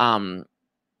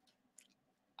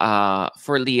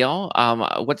 for Leo,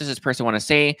 what does this person want to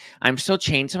say? I'm still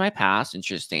chained to my past.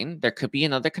 Interesting. There could be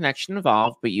another connection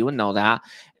involved, but you would know that.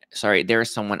 Sorry,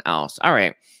 there's someone else. All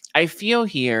right. I feel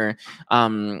here,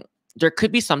 there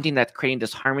could be something that's creating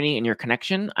disharmony in your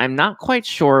connection. I'm not quite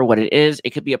sure what it is. It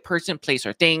could be a person, place,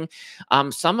 or thing.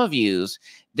 Some of yous,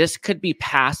 this could be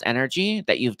past energy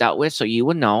that you've dealt with, so you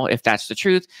would know if that's the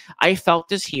truth. I felt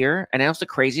this here, and it was the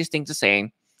craziest thing to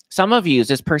say. Some of you,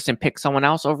 this person picked someone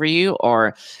else over you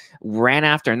or ran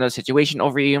after another situation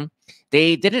over you.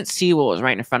 They didn't see what was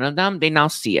right in front of them. They now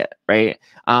see it, right?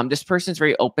 This person's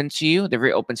very open to you. They're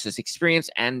very open to this experience,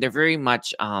 and they're very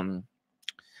much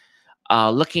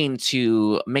looking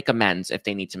to make amends if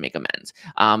they need to make amends,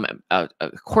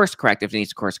 course correct if they need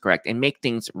to course correct, and make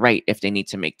things right if they need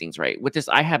to make things right. With this,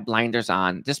 I have blinders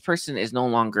on. This person is no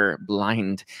longer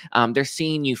blind. They're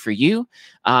seeing you for you,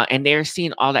 and they're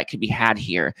seeing all that could be had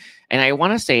here. And I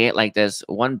want to say it like this,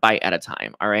 one bite at a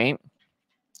time, all right?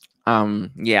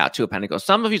 Yeah, Two of Pentacles.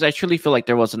 Some of you, I truly feel like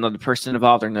there was another person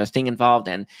involved or another thing involved,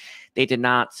 and they did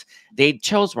not, they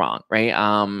chose wrong, right?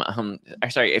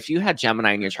 Sorry, if you had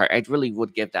Gemini in your chart, I really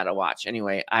would give that a watch.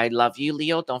 Anyway, I love you,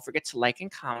 Leo. Don't forget to like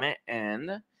and comment.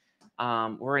 And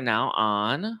we're now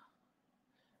on,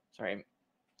 sorry,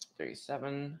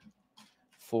 37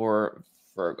 for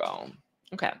Virgo.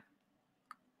 Okay.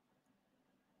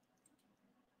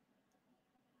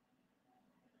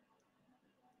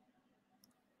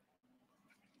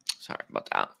 Sorry about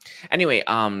that. Anyway,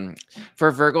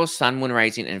 for Virgo, Sun, Moon,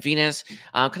 Rising, and Venus,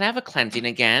 can I have a cleansing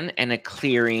again and a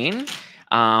clearing?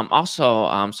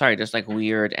 Also, sorry, there's like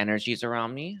weird energies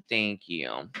around me. Thank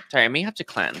you. Sorry, I may have to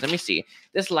cleanse. Let me see.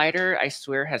 This lighter, I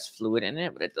swear, has fluid in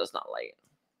it, but it does not light.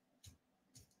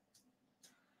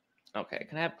 Okay,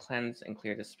 can I have cleanse and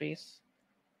clear the space?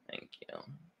 Thank you.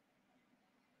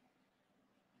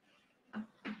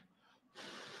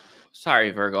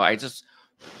 Sorry, Virgo.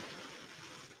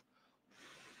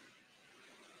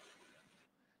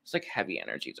 It's like heavy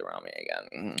energies around me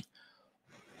again.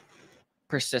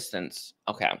 Persistence.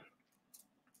 Okay.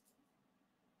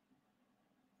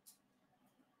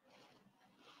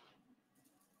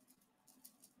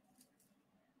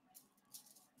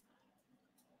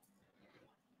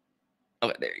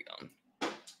 Okay, there you go.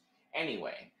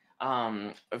 Anyway,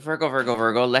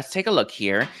 Virgo, let's take a look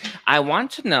here. I want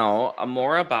to know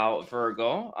more about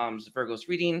Virgo. Virgo's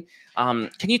reading. Can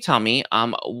you tell me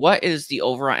what is the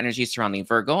overall energy surrounding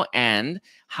Virgo, and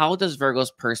how does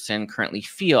Virgo's person currently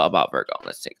feel about Virgo?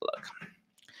 Let's take a look.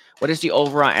 What is the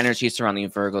overall energy surrounding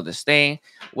Virgo this day?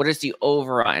 What is the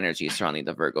overall energy surrounding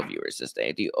the Virgo viewers this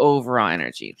day? The overall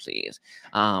energy, please.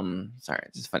 Sorry,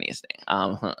 it's the funniest thing.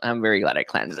 I'm very glad I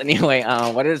cleansed. Anyway,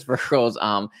 what is Virgo's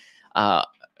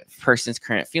person's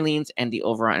current feelings and the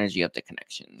overall energy of the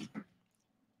connection?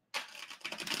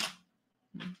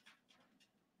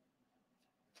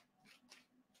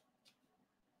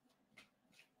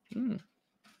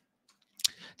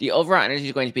 The overall energy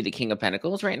is going to be the King of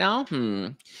Pentacles right now.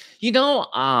 You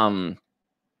know,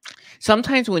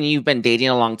 sometimes when you've been dating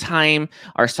a long time,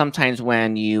 or sometimes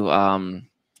when you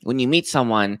when you meet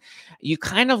someone, you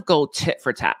kind of go tit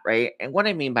for tat, right? And what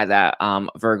I mean by that,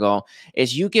 Virgo,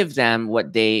 is you give them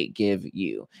what they give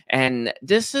you. And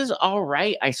this is all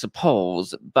right, I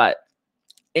suppose, but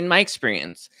in my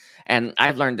experience, and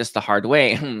I've learned this the hard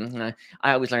way.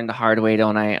 I always learn the hard way,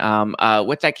 don't I?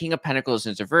 With that King of Pentacles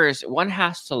in reverse, one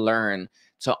has to learn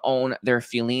to own their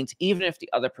feelings, even if the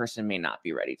other person may not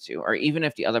be ready to, or even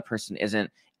if the other person isn't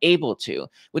able to.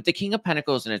 With the King of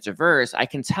Pentacles in its reverse, I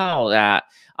can tell that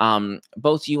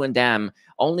both you and them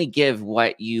only give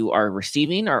what you are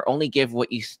receiving, or only give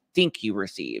what you think you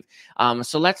receive.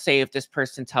 So let's say if this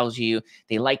person tells you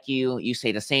they like you, you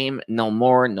say the same, no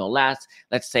more, no less.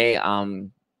 Let's say you're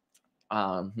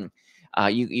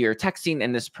texting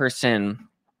and this person,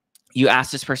 you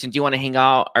ask this person, do you want to hang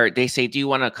out? Or they say, do you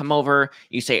want to come over?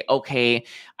 You say, okay.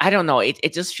 I don't know.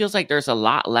 It just feels like there's a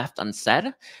lot left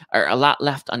unsaid, or a lot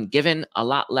left ungiven, a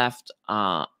lot left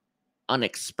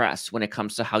unexpressed when it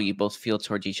comes to how you both feel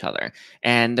towards each other.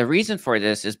 And the reason for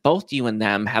this is both you and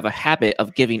them have a habit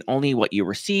of giving only what you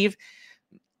receive,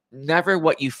 never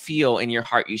what you feel in your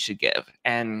heart you should give.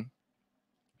 And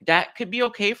that could be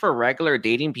okay for regular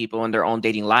dating people in their own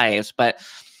dating lives, but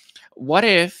what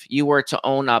if you were to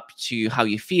own up to how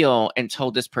you feel and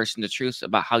told this person the truth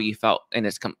about how you felt in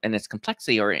its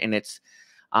complexity, or in its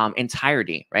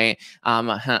entirety, right?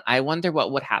 I wonder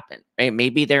what would happen, right?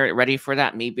 Maybe they're ready for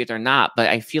that, maybe they're not, but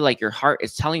I feel like your heart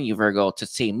is telling you, Virgo, to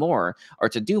say more, or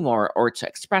to do more, or to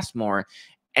express more,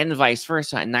 and vice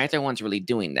versa, and neither one's really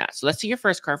doing that. So let's see your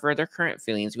first card for their current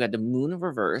feelings. We had the Moon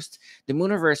reversed. The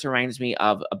Moon reversed reminds me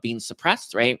of being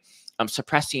suppressed, right?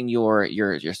 Suppressing your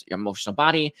emotional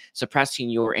body, suppressing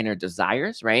your inner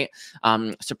desires, right?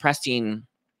 Suppressing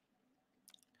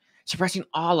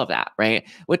all of that, right?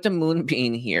 With the moon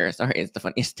being here, sorry, it's the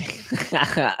funniest thing.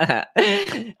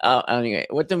 Anyway,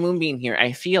 with the moon being here,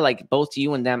 I feel like both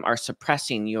you and them are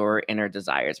suppressing your inner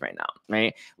desires right now,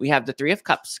 right? We have the Three of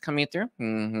Cups coming through,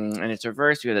 and it's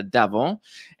reversed. We have the Devil,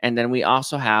 and then we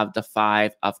also have the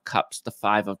Five of Cups, the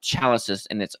Five of Chalices,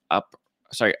 and it's up.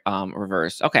 Sorry,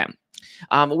 reverse. Okay.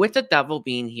 With the Devil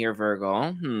being here,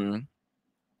 Virgo.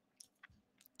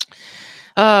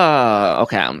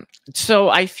 Okay. So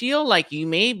I feel like you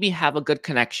maybe have a good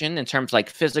connection in terms like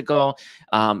physical,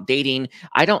 dating.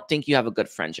 I don't think you have a good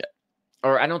friendship,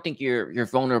 or I don't think you're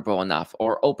vulnerable enough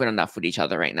or open enough with each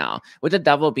other right now. With the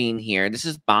Devil being here, this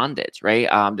is bondage,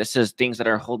 right? This is things that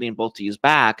are holding both of you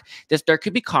back. There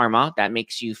could be karma that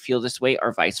makes you feel this way,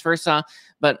 or vice versa.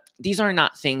 But these are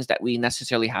not things that we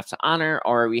necessarily have to honor,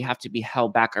 or we have to be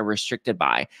held back or restricted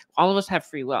by. All of us have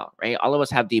free will, right? All of us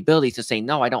have the ability to say,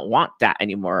 no, I don't want that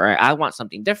anymore, or I want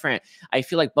something different. I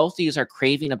feel like both of these are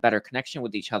craving a better connection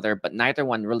with each other, but neither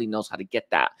one really knows how to get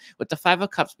that. With the Five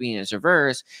of Cups being in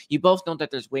reverse, you both know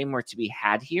that there's way more to be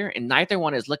had here, and neither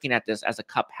one is looking at this as a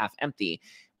cup half empty.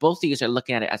 Both of these are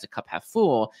looking at it as a cup half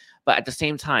full, but at the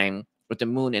same time, with the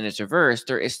moon in its reverse,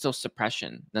 there is still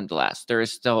suppression nonetheless. There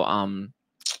is still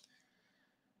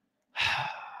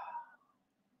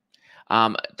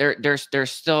there's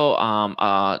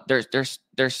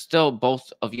still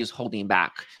both of you holding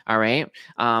back. All right.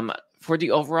 For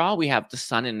the overall, we have the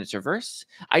Sun in its reverse.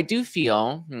 I do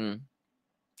feel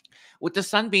with the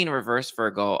Sun being reversed,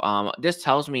 Virgo, this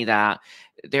tells me that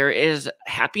there is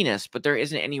happiness, but there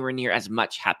isn't anywhere near as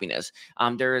much happiness.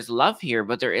 There is love here,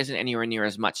 but there isn't anywhere near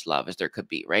as much love as there could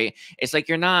be, right? It's like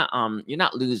you're not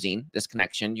losing this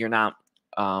connection. You're not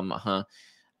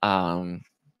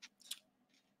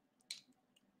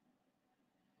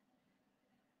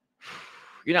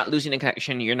you're not losing the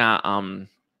connection. You're not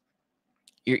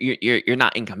you're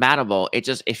not incompatible.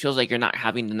 It feels like you're not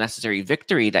having the necessary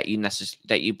victory that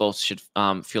you both should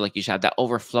feel like you should have, that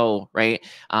overflow, right?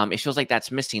 It feels like that's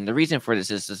missing. The reason for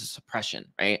this is suppression,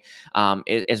 right?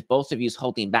 Is both of you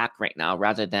holding back right now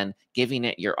rather than giving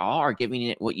it your all, or giving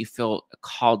it what you feel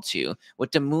called to.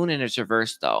 With the moon in its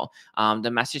reverse, though,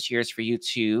 the message here is for you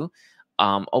to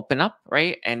open up,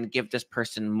 right, and give this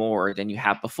person more than you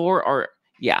have before, or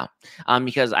yeah,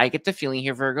 because I get the feeling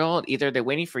here, Virgo, either they're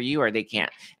waiting for you or they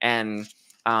can't. And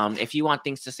if you want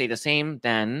things to stay the same,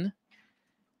 then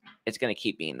it's going to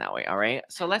keep being that way. All right.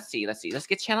 So let's see. Let's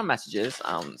get channel messages.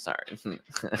 Sorry.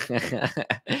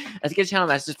 Let's get channel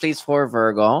messages, please, for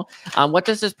Virgo. What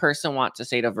does this person want to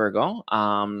say to Virgo?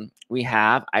 We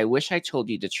have, I wish I told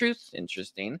you the truth.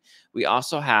 Interesting. We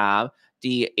also have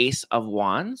the Ace of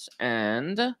Wands,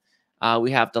 and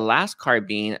We have the last card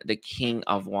being the King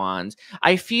of Wands.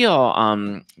 I feel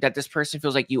that this person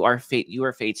feels like you are fate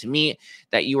to meet,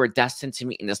 that you are destined to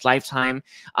meet in this lifetime.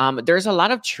 There's a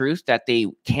lot of truth that they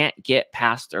can't get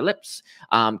past their lips,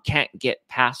 can't get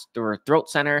past their throat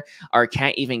center, or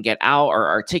can't even get out or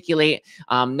articulate.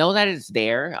 Know that it's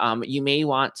there. You may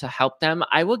want to help them.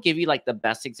 I will give you like the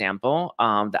best example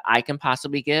that I can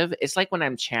possibly give. It's like when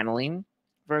I'm channeling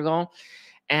Virgo,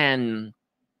 and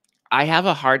I have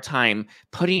a hard time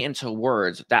putting into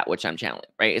words that which I'm channeling,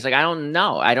 right? It's like, I don't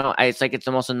know. It's like, it's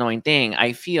the most annoying thing.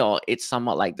 I feel it's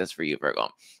somewhat like this for you, Virgo.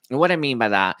 And what I mean by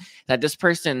that this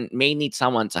person may need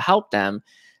someone to help them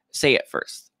say it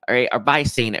first, all right? Or by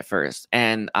saying it first.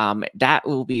 And that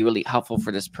will be really helpful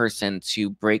for this person to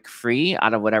break free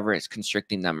out of whatever is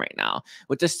constricting them right now.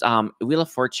 With this Wheel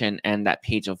of Fortune and that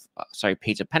Page of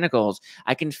Pentacles,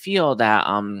 I can feel that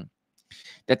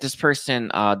that this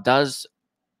person does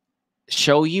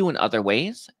show you in other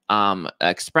ways,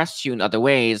 express to you in other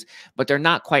ways, but they're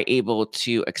not quite able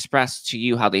to express to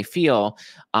you how they feel.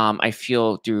 I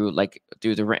feel through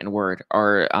the written word,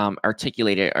 or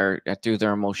articulate it, or through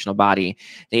their emotional body.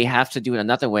 They have to do it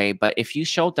another way. But if you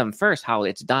showed them first how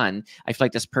it's done, I feel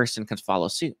like this person can follow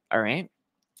suit. All right.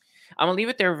 I'm gonna leave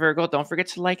it there, Virgo. Don't forget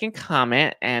to like and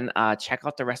comment, and check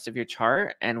out the rest of your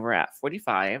chart. And we're at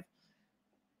 45.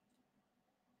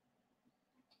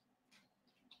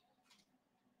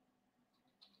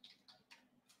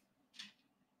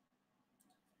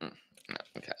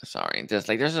 Okay, sorry. There's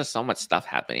just so much stuff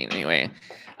happening anyway.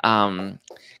 Can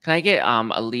I get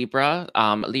a Libra?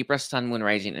 Libra, Sun, Moon,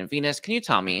 Rising, and Venus. Can you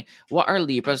tell me what are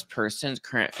Libra's person's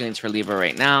current feelings for Libra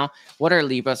right now? What are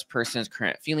Libra's person's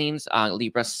current feelings?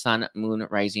 Libra, Sun, Moon,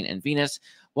 Rising, and Venus.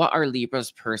 What are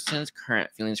Libra's person's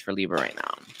current feelings for Libra right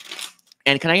now?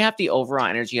 And can I have the overall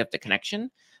energy of the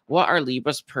connection? What are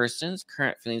Libra's person's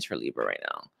current feelings for Libra right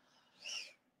now?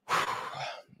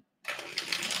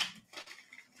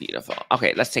 Beautiful.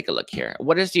 Okay, let's take a look here.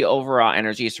 What is the overall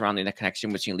energy surrounding the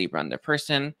connection between Libra and their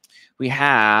person? We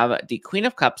have the Queen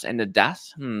of Cups and the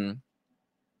Death. I'm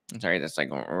sorry, that's like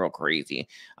going real crazy.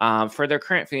 For their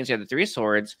current feelings, we have the Three of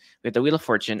Swords, we have the Wheel of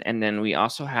Fortune, and then we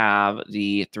also have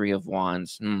the Three of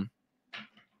Wands.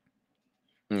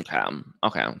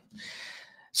 Okay.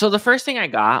 So the first thing I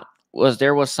got was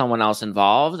there was someone else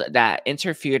involved that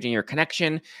interfered in your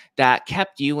connection, that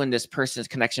kept you and this person's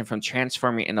connection from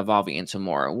transforming and evolving into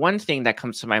more. One thing that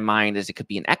comes to my mind is it could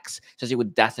be an ex, especially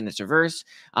with death in its reverse.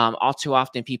 All too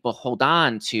often people hold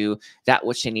on to that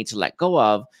which they need to let go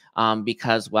of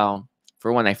because, well,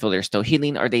 for one, I feel they're still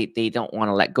healing, or they don't want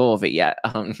to let go of it yet.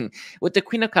 With the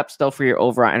Queen of Cups, though, for your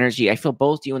overall energy, I feel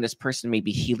both you and this person may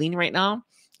be healing right now,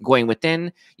 going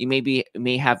within. You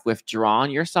may have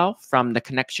withdrawn yourself from the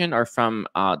connection or from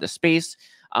the space.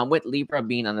 With Libra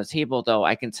being on the table, though,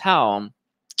 I can tell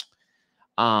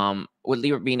with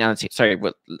Libra being on the table, sorry,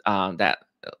 with that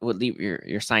with Libra,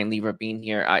 your sign Libra being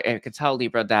here, I can tell,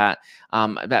 Libra, that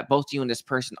that both you and this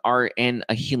person are in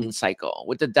a healing cycle.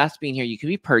 With the Death being here, you could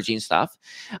be purging stuff.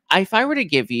 If I were to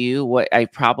give you what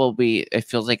it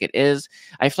feels like it is,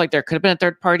 I feel like there could have been a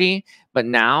third party, but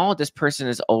now this person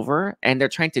is over and they're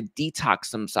trying to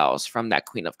detox themselves from that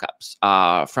Queen of Cups,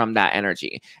 from that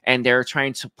energy. And they're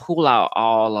trying to pull out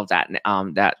all of that,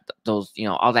 all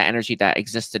that energy that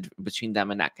existed between them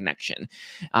and that connection.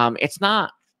 It's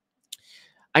not,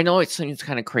 I know it seems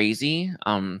kind of crazy.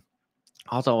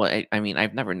 Although I mean,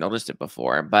 I've never noticed it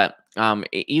before, but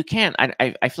you can't. I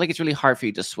feel like it's really hard for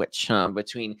you to switch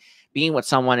between being with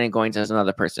someone and going to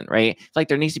another person, right? It's like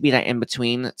there needs to be that in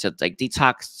between to like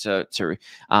detox, to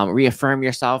reaffirm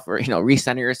yourself, or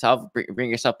recenter yourself, bring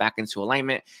yourself back into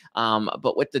alignment.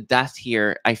 But with the Death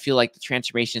here, I feel like the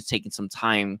transformation is taking some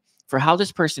time. For how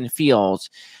this person feels,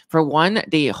 for one,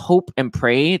 they hope and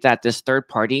pray that this third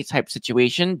party type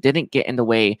situation didn't get in the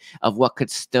way of what could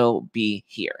still be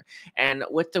here. And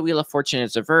with the Wheel of Fortune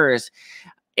as reverse,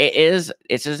 it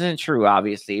isn't true,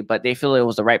 obviously, but they feel it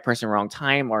was the right person, wrong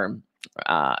time, or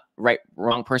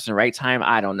wrong person, right time.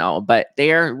 I don't know, but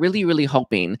they are really, really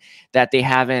hoping that they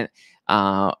haven't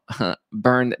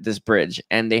burned this bridge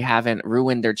and they haven't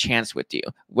ruined their chance with you.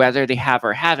 Whether they have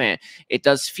or haven't, it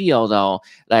does feel, though,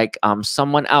 like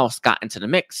someone else got into the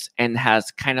mix and has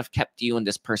kind of kept you and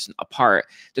this person apart.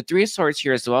 The Three of Swords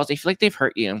here as well, they feel like they've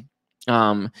hurt you.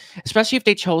 Especially if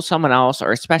they chose someone else,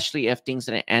 or especially if things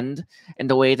didn't end in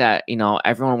the way that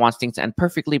everyone wants things to end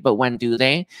perfectly, but when do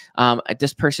they?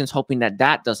 This person's hoping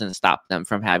that doesn't stop them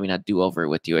from having a do-over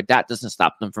with you, or that doesn't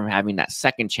stop them from having that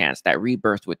second chance, that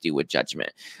rebirth with you with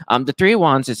Judgment. The Three of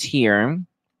Wands is here.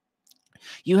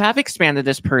 You have expanded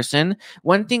this person.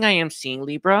 One thing I am seeing,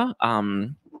 Libra,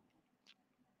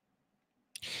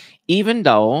 even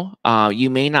though you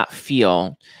may not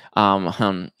feel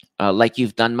like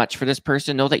you've done much for this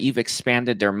person, know that you've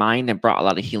expanded their mind and brought a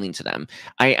lot of healing to them.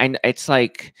 It's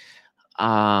like,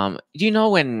 do you know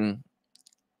when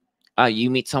you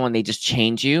meet someone, they just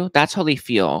change you? That's how they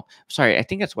feel. Sorry, I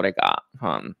think that's what I got.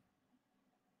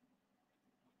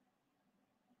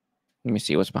 Let me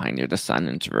see what's behind you. The sun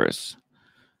in reverse.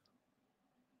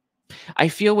 I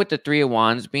feel with the Three of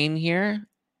Wands being here,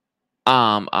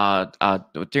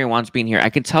 the Three of Wands being here, I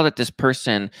can tell that this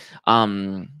person,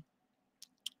 I'm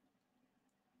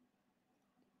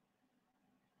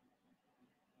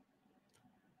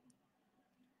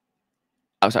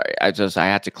sorry, I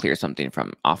had to clear something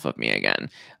from off of me again.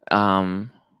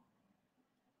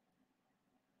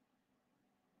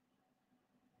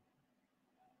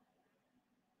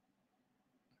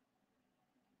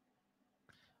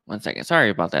 One second. Sorry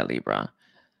about that, Libra.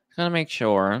 Just gonna make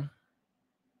sure.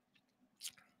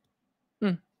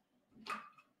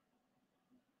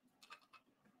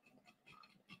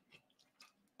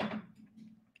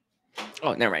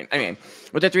 Oh, never mind. I mean,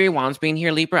 with the Three of Wands being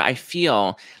here, Libra, I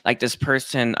feel like this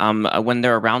person, when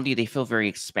they're around you, they feel very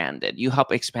expanded. You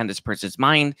help expand this person's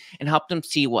mind and help them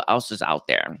see what else is out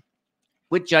there.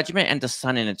 With Judgment and the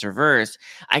sun in its reverse,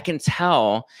 I can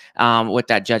tell with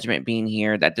that Judgment being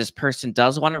here that this person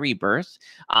does want to rebirth.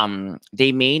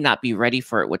 They may not be ready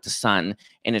for it with the sun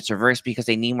in its reverse because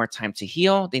they need more time to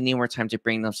heal. They need more time to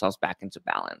bring themselves back into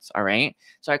balance. All right.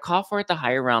 So I call for the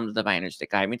higher realm of divine energy to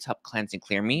guide me to help cleanse and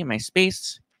clear me in my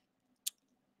space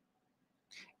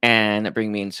and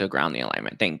bring me into grounding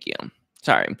alignment. Thank you.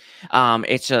 Sorry.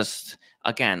 It's just,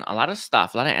 again, a lot of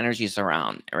stuff, a lot of energies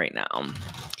around right now.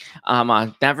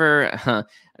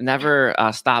 Never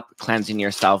stop cleansing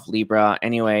yourself, Libra.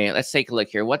 Anyway, let's take a look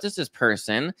here. What does this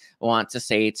person want to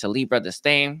say to Libra this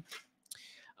day?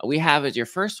 We have as your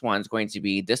first one is going to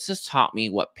be, this has taught me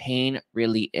what pain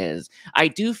really is. I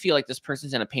do feel like this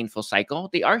person's in a painful cycle.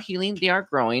 They are healing, they are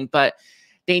growing, but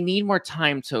they need more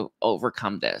time to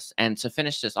overcome this and to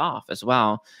finish this off as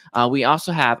well. We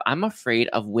also have, I'm afraid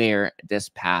of where this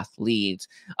path leads.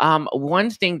 One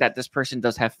thing that this person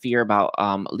does have fear about,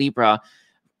 Libra,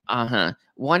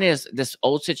 one is this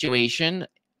old situation,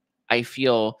 I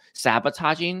feel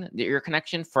sabotaging your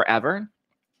connection forever,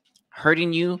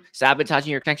 hurting you, sabotaging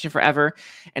your connection forever.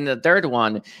 And the third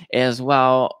one is,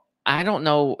 well, I don't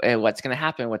know what's going to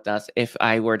happen with us if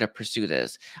I were to pursue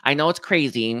this. I know it's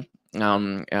crazy.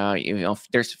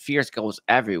 There's fears goes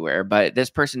everywhere, but this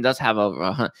person does have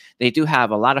they do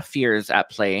have a lot of fears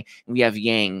at play. We have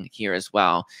Yang here as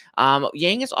well.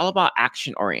 Yang is all about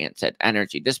action oriented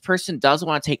energy. This person does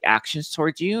want to take actions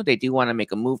towards you. They do want to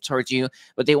make a move towards you,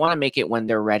 but they want to make it when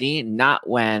they're ready, not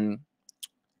when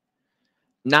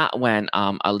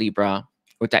a Libra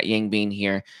with that Yang being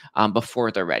here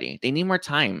before they're ready. They need more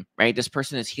time, right? This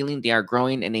person is healing, they are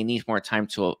growing, and they need more time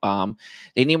to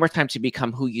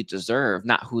become who you deserve,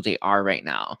 not who they are right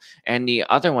now. And the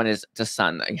other one is the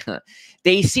sun.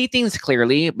 They see things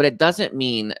clearly, but it doesn't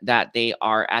mean that they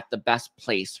are at the best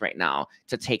place right now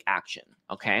to take action.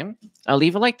 Okay, I'll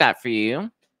leave it like that for you.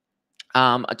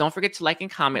 Don't forget to like and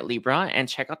comment, Libra, and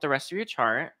check out the rest of your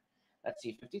chart. Let's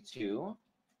see, 52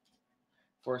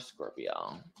 for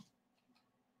Scorpio.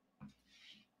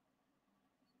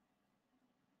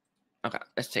 Okay,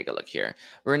 let's take a look here.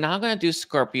 We're now going to do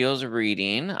Scorpio's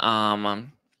reading.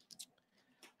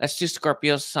 Let's do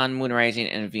Scorpio's Sun, Moon, Rising,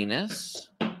 and Venus.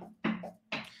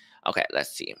 Okay,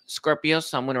 let's see. Scorpio,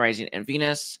 Sun, Moon, Rising, and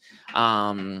Venus.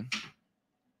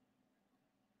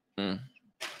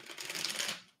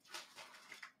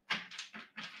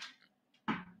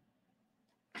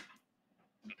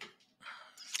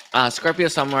 Scorpio,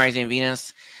 Sun, Moon, Rising,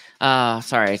 Venus.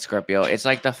 Sorry, Scorpio. It's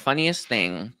like the funniest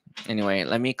thing. Anyway,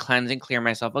 let me cleanse and clear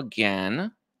myself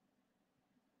again.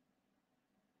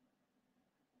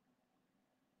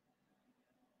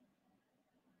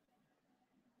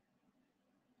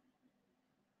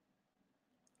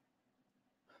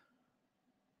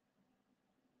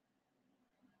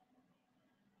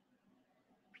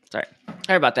 Sorry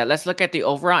about that. Let's look at the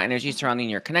overall energy surrounding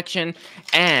your connection.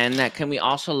 And can we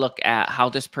also look at how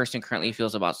this person currently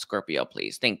feels about Scorpio,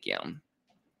 please? Thank you.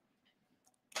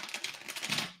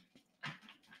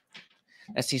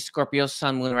 Let's see, Scorpio,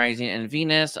 Sun, Moon, Rising, and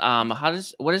Venus.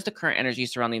 What is the current energy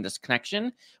surrounding this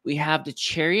connection? We have the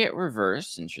Chariot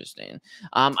reverse. Interesting.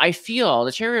 I feel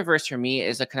the Chariot reverse for me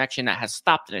is a connection that has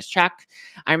stopped in its track.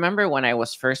 I remember when I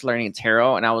was first learning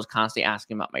tarot and I was constantly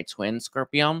asking about my twin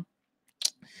Scorpio.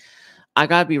 I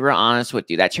gotta be real honest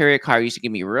with you. That Chariot card used to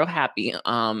get me real happy.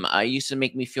 Used to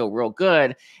make me feel real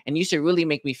good, and used to really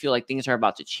make me feel like things are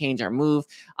about to change or move.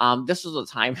 This was a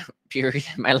time period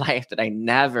in my life that I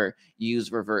never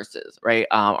used reverses, right?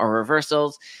 Or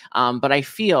reversals. But I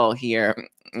feel here,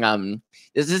 um,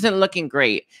 this isn't looking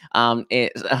great.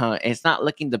 It's not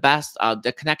looking the best.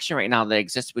 The connection right now that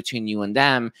exists between you and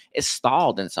them is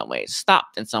stalled in some ways,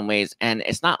 stopped in some ways, and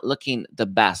it's not looking the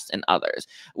best in others.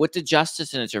 With the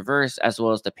Justice in its reverse, as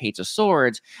well as the Page of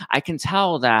Swords, I can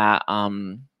tell that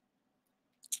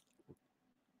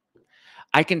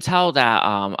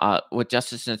with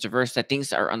Justice in its reverse, that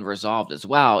things are unresolved as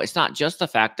well. It's not just the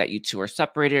fact that you two are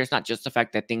separated. It's not just the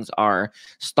fact that things are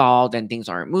stalled and things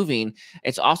aren't moving.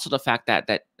 It's also the fact that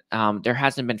there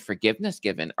hasn't been forgiveness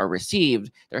given or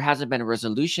received. There hasn't been a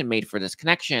resolution made for this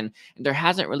connection. And there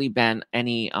hasn't really been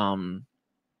any I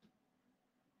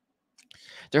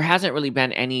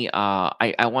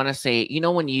want to say,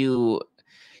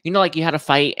 when like you had a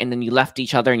fight and then you left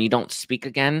each other and you don't speak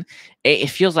again. It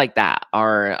feels like that.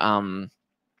 Or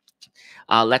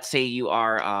let's say you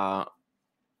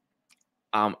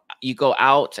go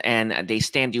out and they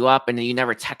stand you up and then you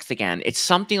never text again. It's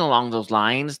something along those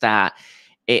lines that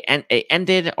it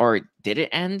ended, or did it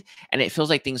end? And it feels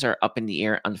like things are up in the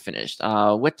air, unfinished.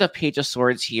 With the Page of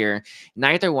Swords here,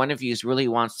 neither one of you really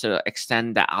wants to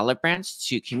extend the olive branch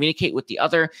to communicate with the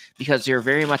other, because you're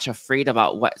very much afraid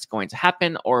about what's going to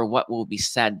happen or what will be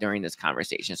said during this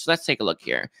conversation. So let's take a look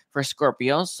here. For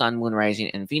Scorpio, Sun, Moon, Rising,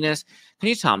 and Venus, can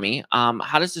you tell me,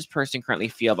 how does this person currently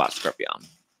feel about Scorpio?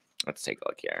 Let's take a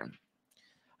look here.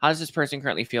 How does this person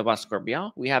currently feel about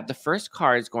Scorpio? We have the first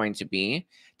card is going to be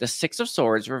the Six of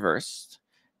Swords reversed,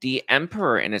 the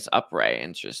Emperor in its upright.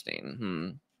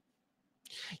 Interesting.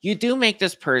 You do make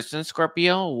this person,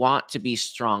 Scorpio, want to be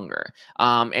stronger,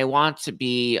 and want to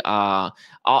be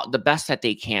the best that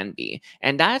they can be.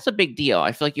 And that's a big deal.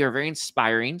 I feel like you're very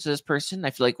inspiring to this person.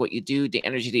 I feel like what you do, the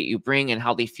energy that you bring, and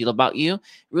how they feel about you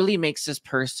really makes this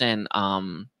person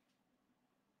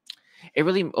it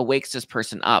really wakes this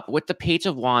person up. With the Page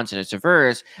of Wands in its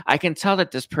reverse, I can tell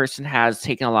that this person has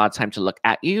taken a lot of time to look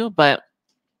at you, but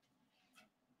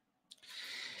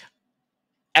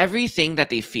everything that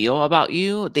they feel about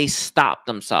you, they stop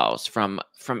themselves from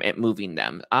it moving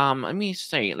them. Let me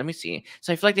see.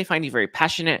 So I feel like they find you very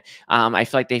passionate. I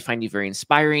feel like they find you very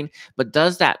inspiring. But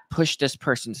does that push this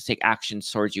person to take action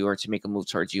towards you, or to make a move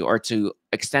towards you, or to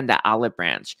extend that olive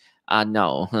branch?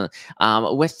 No.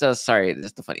 With this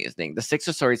is the funniest thing. The Six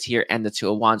of Swords here and the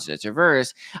Two of Wands in its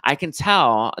reverse, I can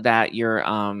tell that you're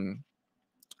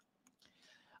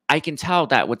I can tell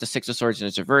that with the Six of Swords in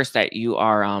its reverse, that you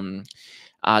are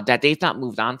that they've not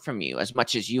moved on from you as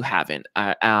much as you haven't.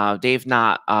 They've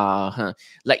not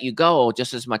let you go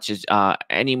just as much as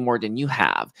any more than you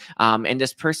have. And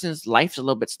this person's life's a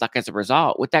little bit stuck as a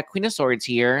result. With that Queen of Swords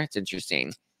here, it's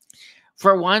interesting.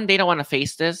 For one, they don't want to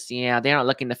face this. Yeah, they're not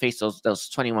looking to face those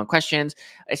 21 questions.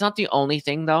 It's not the only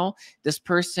thing, though. This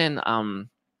person,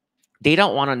 they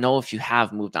don't want to know if you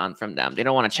have moved on from them. They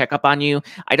don't want to check up on you.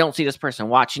 I don't see this person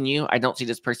watching you. I don't see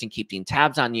this person keeping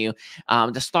tabs on you.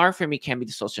 The star for me can be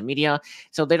the social media.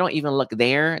 So they don't even look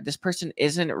there. This person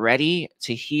isn't ready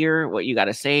to hear what you got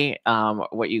to say,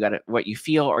 what you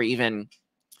feel, or even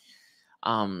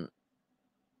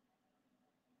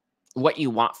what you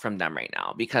want from them right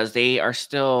now, because they're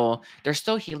still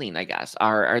healing, I guess,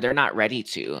 or they're not ready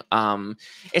to.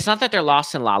 It's not that they're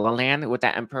lost in La La Land with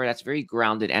that Emperor. That's very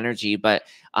grounded energy, but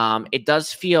it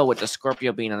does feel, with the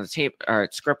Scorpio being on the tape, or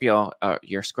Scorpio,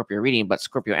 your Scorpio reading, but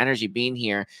Scorpio energy being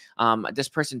here, this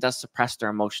person does suppress their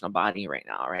emotional body right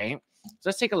now, right? So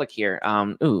let's take a look here.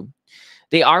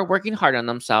 They are working hard on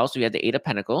themselves. We have the Eight of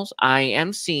Pentacles. I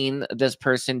am seeing this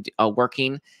person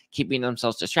working, keeping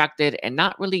themselves distracted, and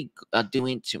not really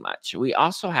doing too much. We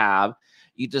also have,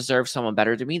 you deserve someone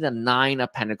better to me, the Nine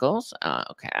of Pentacles.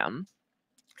 Okay.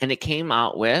 And it came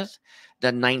out with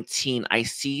the 19. I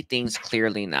see things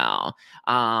clearly now.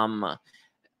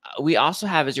 We also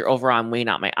have, as your overall way,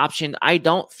 not my option. I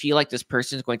don't feel like this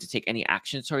person is going to take any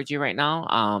action towards you right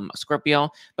now,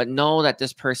 Scorpio, but know that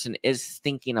this person is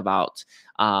thinking about,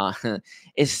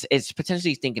 is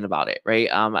potentially thinking about it, right?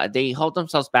 They hold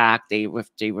themselves back, they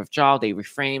withdraw, they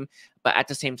reframe, but at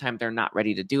the same time, they're not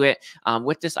ready to do it.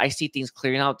 With this, I see things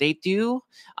clearing out. They do,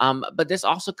 but this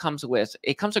also comes with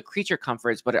creature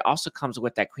comforts, but it also comes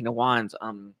with that Queen of Wands,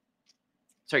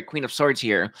 Queen of Swords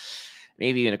here.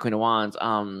 maybe even a Queen of Wands,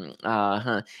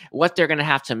 what they're gonna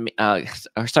have to,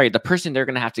 or sorry, the person they're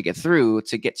gonna have to get through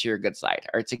to get to your good side,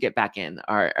 or to get back in,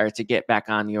 or to get back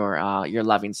on your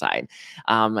loving side.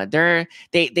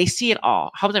 They see it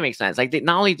all. How does that make sense? Like,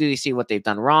 not only do they see what they've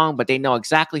done wrong, but they know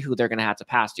exactly who they're gonna have to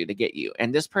pass to get you.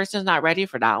 And this person's not ready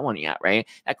for that one yet, right?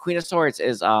 That Queen of Swords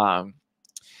is a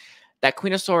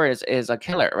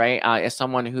killer, right? Is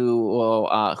someone who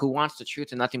wants the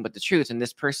truth and nothing but the truth, and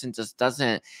this person just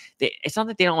doesn't. It's not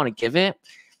that they don't want to give it.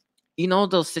 You know,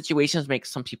 those situations make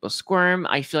some people squirm.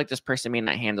 I feel like this person may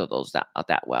not handle those that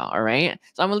well. All right,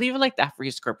 so I'm gonna leave it like that for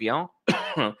you, Scorpio.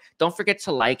 Don't forget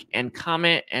to like and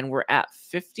comment, and we're at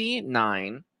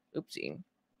 59. Oopsie.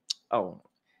 Oh,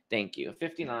 thank you.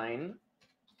 59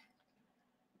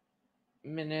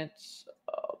 minutes.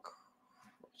 Oh,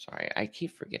 sorry, I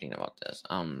keep forgetting about this.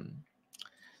 1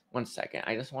 second.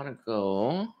 I just want to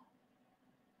go.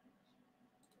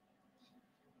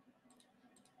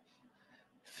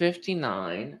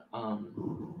 59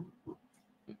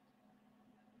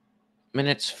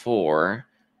 minutes for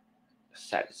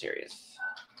Sagittarius.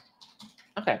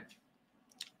 Okay.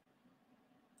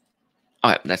 All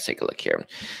right, let's take a look here.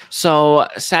 So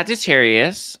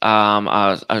Sagittarius,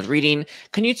 I was reading.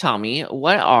 Can you tell me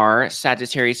what are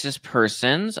Sagittarius's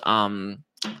person's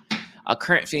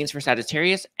current feelings for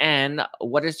Sagittarius, and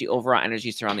what is the overall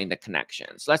energy surrounding the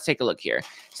connections? Let's take a look here.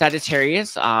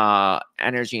 Sagittarius,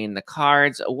 energy in the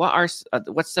cards. What's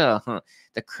the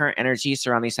current energy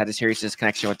surrounding Sagittarius's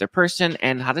connection with their person,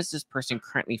 and how does this person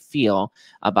currently feel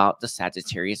about the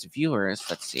Sagittarius viewers?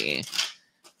 Let's see.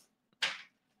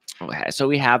 Okay, so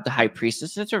we have the High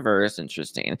Priestess in reverse.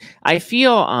 Interesting. I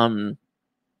feel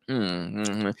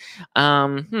one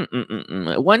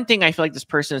thing, I feel like this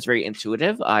person is very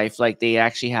intuitive. I feel like they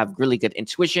actually have really good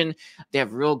intuition. They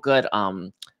have real good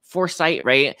foresight,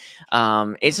 right?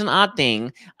 It's an odd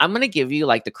thing. I'm gonna give you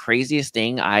like the craziest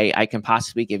thing I can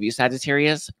possibly give you,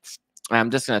 Sagittarius.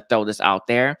 I'm just gonna throw this out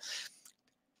there.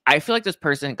 I feel like this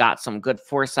person got some good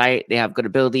foresight. They have good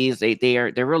abilities.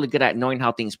 They're really good at knowing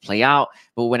how things play out.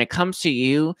 But when it comes to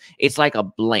you, it's like a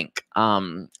blank.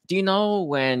 Do you know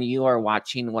when you are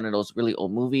watching one of those really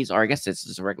old movies, or I guess it's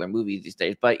just a regular movie these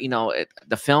days, but you know,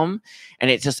 the film, and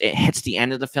it hits the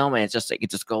end of the film, and it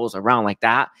just goes around like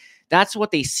that. That's what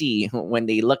they see when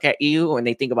they look at you and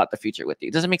they think about the future with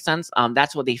you. Does it make sense?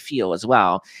 That's what they feel as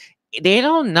well. They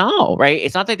don't know, right?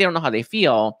 It's not that they don't know how they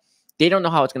feel. They don't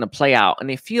know how it's going to play out. And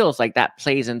it feels like that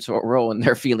plays into a role in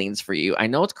their feelings for you. I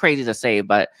know it's crazy to say,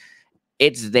 but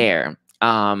it's there.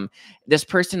 This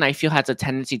person, I feel, has a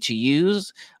tendency to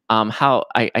use how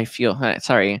I feel.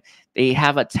 Sorry. They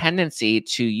have a tendency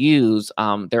to use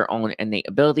their own innate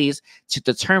abilities to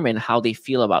determine how they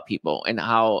feel about people, and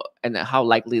how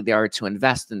likely they are to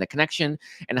invest in the connection,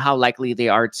 and how likely they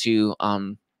are to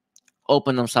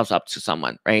open themselves up to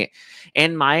someone, right?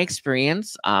 In my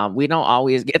experience, we don't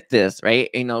always get this, right?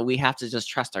 You know, we have to just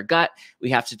trust our gut. We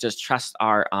have to just trust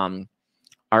our own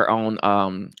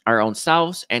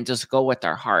selves, and just go with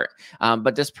our heart.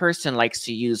 But this person likes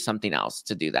to use something else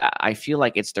to do that. I feel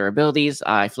like it's their abilities.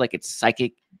 I feel like it's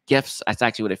psychic gifts. That's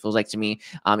actually what it feels like to me.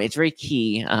 It's very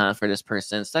key for this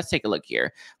person. So let's take a look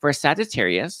here. For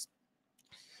Sagittarius,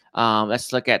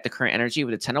 let's look at the current energy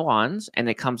with the 10 of Wands, and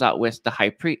it comes out with the High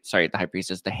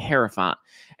Priestess, the Hierophant.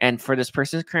 And for this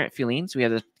person's current feelings, we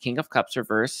have the King of Cups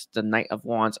reversed, the Knight of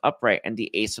Wands upright, and the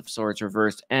Ace of Swords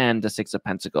reversed, and the Six of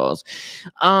Pentacles.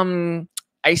 I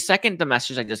second the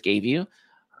message I just gave you.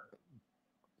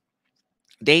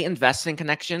 They invest in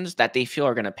connections that they feel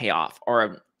are going to pay off,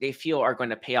 or they feel are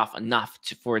going to pay off enough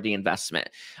for the investment.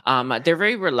 They're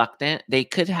very reluctant. They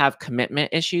could have commitment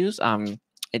issues.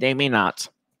 They may not.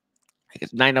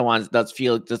 Because 9 of Wands does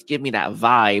give me that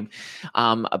vibe.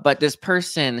 But this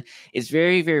person is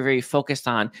very, very, very focused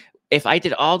on, if I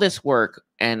did all this work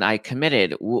and I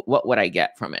committed, what would I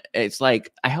get from it? It's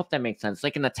like, I hope that makes sense.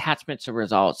 Like an attachment to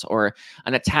results, or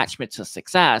an attachment to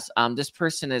success. This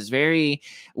person is very,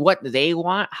 what they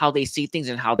want, how they see things,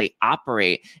 and how they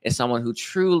operate, is someone who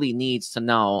truly needs to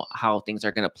know how things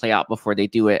are going to play out before they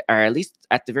do it, or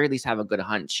at the very least have a good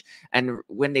hunch. And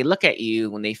when they look at you,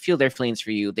 when they feel their feelings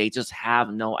for you, they just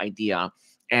have no idea.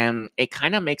 And it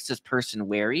kind of makes this person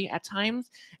wary at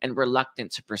times and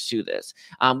reluctant to pursue this.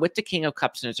 With the King of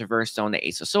Cups in its reverse, on the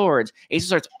Ace of Swords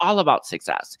all about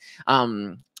success.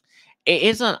 It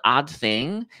is an odd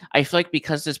thing. I feel like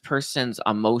because this person's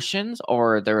emotions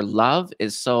or their love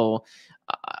is so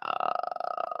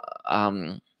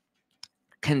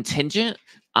contingent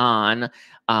on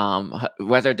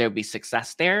whether there'll be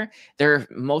success there. Their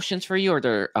emotions for you or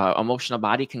their emotional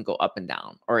body can go up and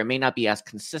down, or it may not be as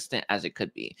consistent as it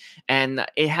could be. And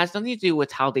it has nothing to do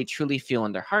with how they truly feel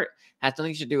in their heart. It has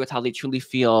nothing to do with how they truly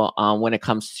feel when it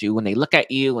comes to when they look at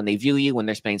you, when they view you, when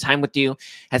they're spending time with you. It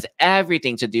has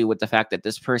everything to do with the fact that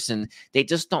this person, they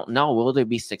just don't know, will there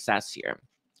be success here?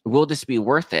 Will this be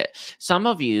worth it? Some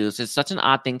of you, it's such an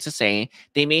odd thing to say,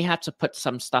 they may have to put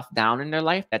some stuff down in their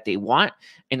life that they want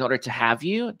in order to have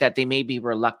you, that they may be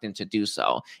reluctant to do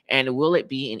so. And will it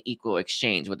be an equal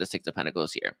exchange with the Six of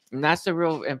Pentacles here? And that's the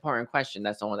real important question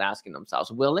that someone's asking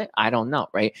themselves. Will it? I don't know,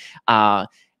 right?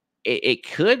 It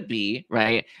could be,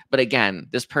 right? But again,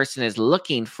 this person is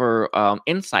looking for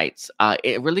insights.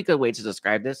 A really good way to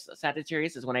describe this,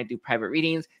 Sagittarius, is when I do private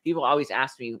readings, people always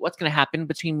ask me, what's going to happen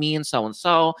between me and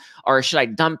so-and-so? Or should I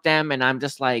dump them? And I'm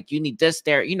just like, you need this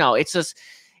there. You know, it's just,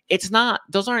 it's not,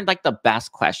 those aren't like the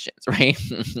best questions, right?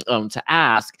 To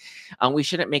ask. We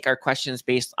shouldn't make our questions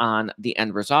based on the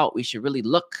end result. We should really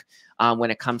look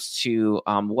when it comes to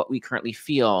what we currently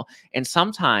feel. And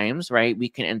sometimes, right, we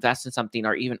can invest in something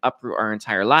or even uproot our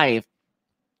entire life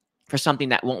for something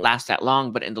that won't last that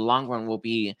long, but in the long run will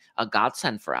be a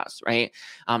godsend for us, right?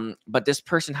 But this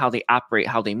person, how they operate,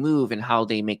 how they move, and how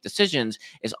they make decisions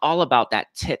is all about that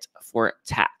tit for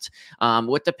tat.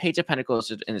 With the Page of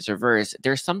Pentacles in its reverse,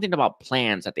 there's something about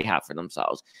plans that they have for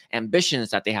themselves, ambitions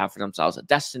that they have for themselves,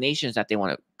 destinations that they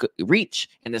want to reach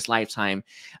in this lifetime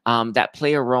that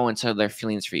play a role into their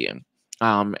feelings for you.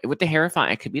 With the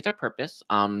Hierophant, it could be their purpose.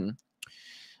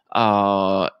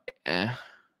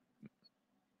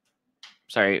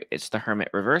 Sorry, it's the Hermit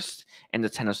reversed and the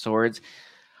Ten of Swords.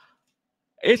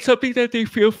 It's something that they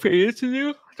feel fated to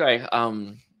do. Sorry, I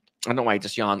don't know why I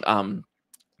just yawned.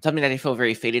 Something that they feel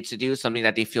very fated to do, something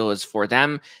that they feel is for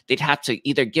them. They'd have to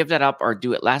either give that up or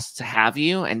do it less to have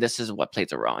you, and this is what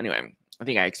plays a role. Anyway, I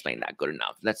think I explained that good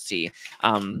enough. Let's see.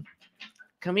 Can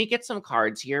we get some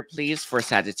cards here, please, for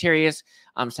Sagittarius?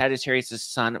 Sagittarius is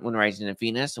Sun, Moon, Rising, and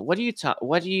Venus. What do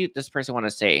you this person want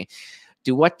to say?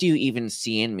 What do you even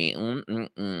see in me?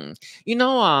 You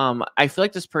know, I feel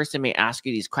like this person may ask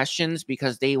you these questions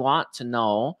because they want to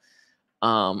know.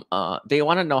 They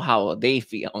want to know how they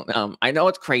feel. I know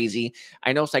it's crazy.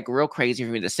 I know it's like real crazy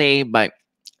for me to say, but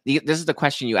this is the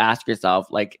question you ask yourself.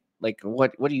 Like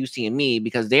what do you see in me?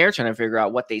 Because they're trying to figure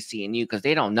out what they see in you because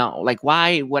they don't know. Like,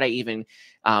 why would I even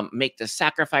make this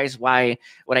sacrifice? Why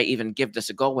would I even give this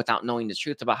a go without knowing the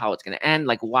truth about how it's going to end?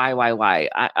 Like, why?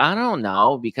 I don't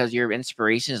know, because your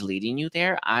inspiration is leading you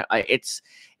there. It's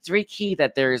very key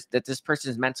that this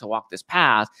person is meant to walk this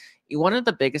path. One of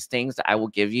the biggest things that I will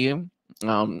give you,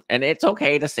 and it's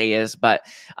okay to say is, but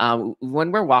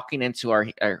when we're walking into our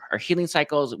healing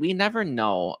cycles, we never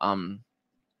know.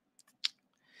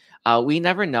 We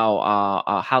never know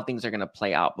how things are going to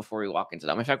play out before we walk into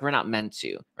them. In fact, we're not meant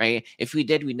to, right? If we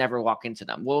did, we'd never walk into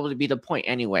them. What would be the point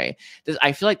anyway?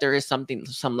 I feel like there is some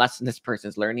lesson this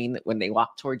person's learning when they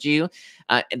walk towards you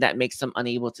that makes them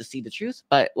unable to see the truth.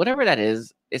 But whatever that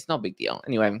is, it's no big deal.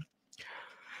 Anyway.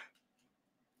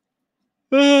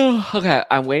 Okay,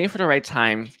 I'm waiting for the right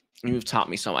time. You've taught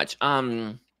me so much.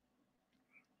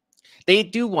 They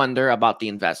do wonder about the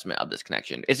investment of this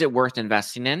connection. Is it worth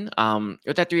investing in?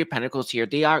 With that Three of Pentacles here,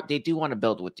 they do want to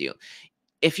build with you.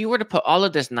 If you were to put all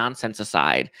of this nonsense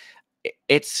aside,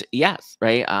 it's yes,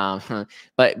 right?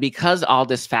 But because all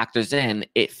this factors in,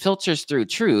 it filters through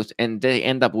truth, and they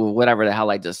end up with whatever the hell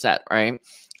I just said, right?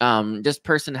 This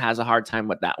person has a hard time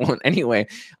with that one. Anyway,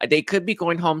 they could be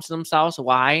going home to themselves.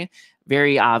 Why?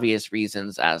 Very obvious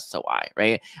reasons as to why,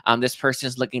 right? This person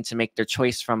is looking to make their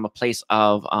choice from a place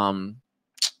of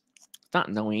not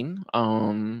knowing.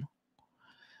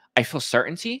 I feel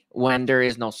certainty when there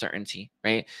is no certainty,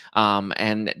 right?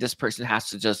 And this person has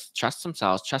to just trust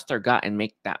themselves, trust their gut, and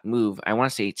make that move. I want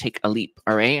to say take a leap,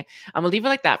 all right? I'm going to leave it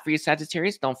like that for you,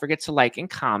 Sagittarius. Don't forget to like and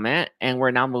comment. And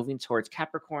we're now moving towards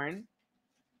Capricorn.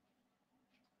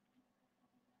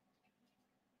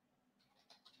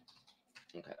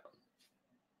 Okay.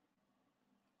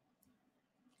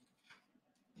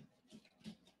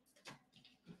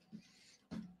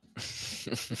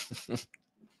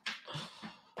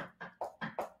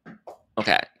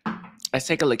 Okay. Let's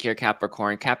take a look here,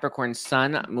 Capricorn. Capricorn,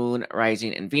 Sun, Moon,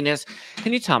 Rising, and Venus.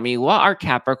 Can you tell me what are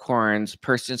Capricorn's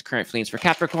person's current feelings for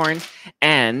Capricorn?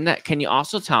 And can you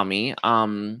also tell me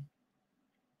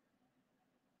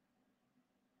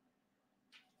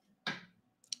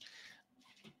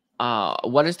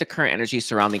what is the current energy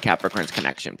surrounding Capricorn's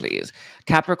connection, please?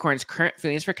 Capricorn's current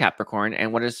feelings for Capricorn,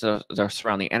 and what is the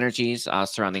surrounding energies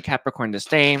surrounding Capricorn this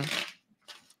day?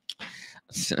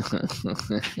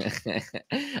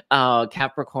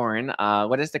 Capricorn.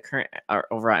 What is the current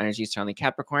overall energy surrounding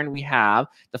Capricorn? We have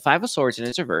the Five of Swords in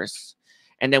its reverse,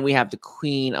 and then we have the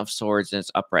Queen of Swords in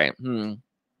its upright.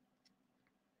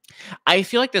 I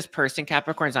feel like this person,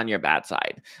 Capricorn's on your bad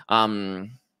side.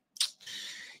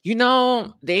 You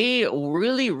know, they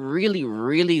really, really,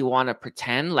 really want to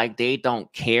pretend like they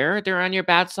don't care they're on your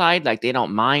bad side, like they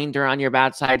don't mind they're on your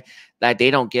bad side, that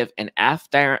they don't give an F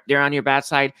they're on your bad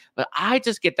side. But I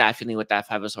just get that feeling with that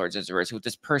Five of Swords in reverse, with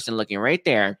this person looking right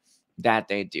there, that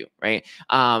they do, right?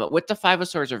 With the Five of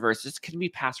Swords reverse, this could be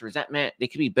past resentment. They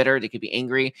could be bitter. They could be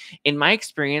angry. In my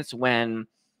experience, when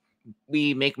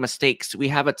we make mistakes, we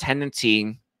have a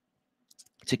tendency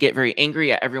to get very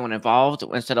angry at everyone involved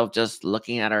instead of just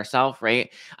looking at ourselves,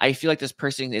 right? I feel like this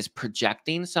person is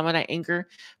projecting some of that anger,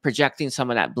 projecting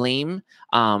some of that blame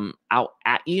out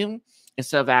at you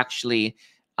instead of actually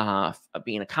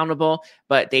being accountable.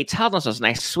 But they tell themselves, and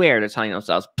I swear they're telling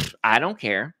themselves, I don't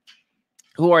care.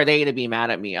 Who are they to be mad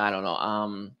at me? I don't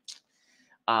know.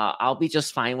 I'll be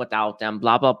just fine without them,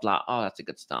 blah, blah, blah. Oh, that's a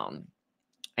good stone.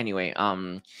 Anyway,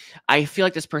 I feel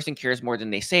like this person cares more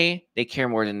than they say. They care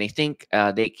more than they think.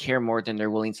 They care more than they're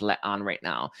willing to let on right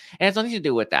now. And it has nothing to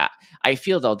do with that. I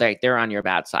feel, though, that they're on your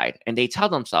bad side. And they tell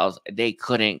themselves they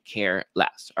couldn't care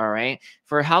less, all right?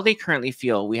 For how they currently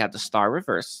feel, we have the Star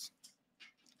reversed.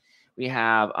 We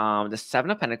have the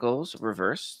Seven of Pentacles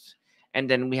reversed. And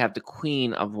then we have the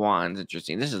Queen of Wands.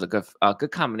 Interesting. This is a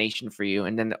good combination for you.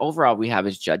 And then the overall we have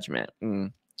is Judgment.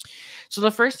 So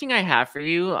the first thing I have for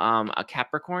you, a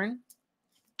Capricorn,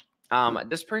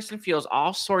 this person feels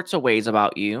all sorts of ways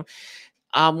about you.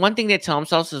 One thing they tell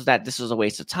themselves is that this is a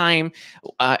waste of time.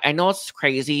 I know it's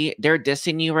crazy. They're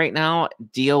dissing you right now.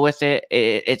 Deal with it.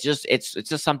 It's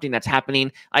just something that's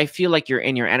happening. I feel like you're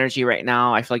in your energy right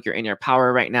now. I feel like you're in your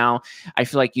power right now. I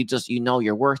feel like you know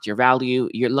your worth, your value.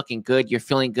 You're looking good. You're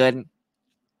feeling good.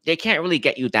 They can't really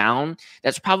get you down.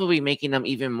 That's probably making them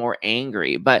even more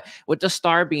angry. But with the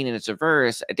Star being in its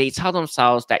reverse, they tell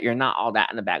themselves that you're not all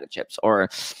that in a bag of chips, or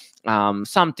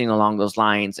something along those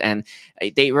lines. And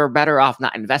they were better off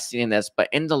not investing in this. But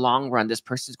in the long run, this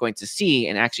person's going to see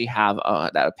and actually have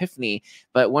that epiphany.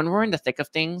 But when we're in the thick of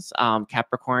things,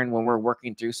 Capricorn, when we're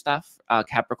working through stuff,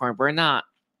 Capricorn, we're not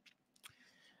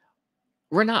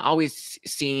always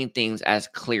seeing things as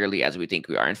clearly as we think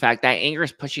we are. In fact, that anger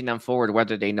is pushing them forward,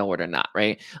 whether they know it or not,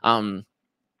 right?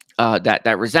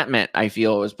 That resentment, I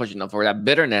feel, is pushing them forward. That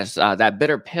bitterness, that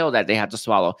bitter pill that they have to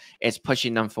swallow, is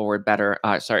pushing them forward better.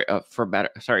 For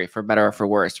better or for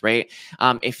worse, right?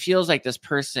 It feels like this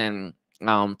person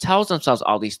tells themselves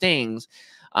all these things,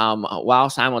 while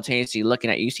simultaneously looking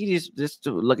at you. See this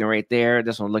looking right there,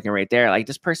 this one looking right there. Like,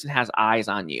 this person has eyes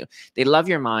on you. They love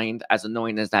your mind, as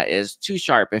annoying as that is, too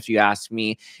sharp if you ask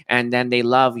me. And then they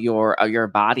love your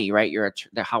body, right?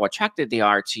 How attracted they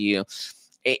are to you.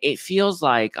 It feels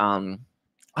like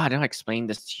how do I explain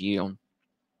this to you?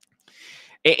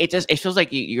 It feels like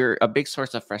you're a big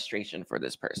source of frustration for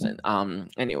this person.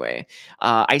 Anyway,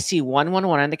 I see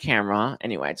 111 on the camera.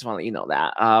 Anyway, I just want to let you know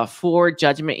that. For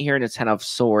Judgment here in the Ten of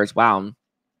Swords. Wow.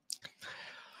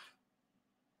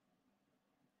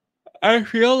 I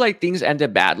feel like things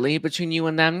ended badly between you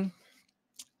and them.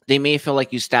 They may feel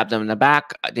like you stabbed them in the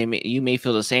back. You may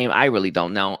feel the same. I really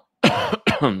don't know.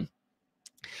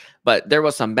 But there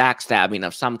was some backstabbing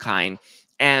of some kind.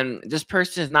 And this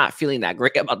person is not feeling that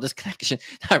great about this connection,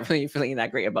 not really feeling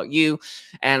that great about you.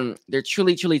 And they're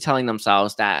truly, truly telling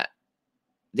themselves that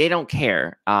they don't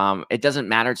care. It doesn't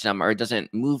matter to them, or it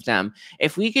doesn't move them.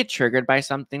 If we get triggered by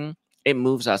something, it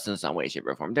moves us in some way, shape,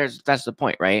 or form. That's the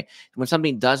point, right? When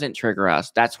something doesn't trigger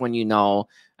us, that's when you know,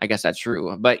 I guess that's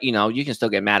true. But, you know, you can still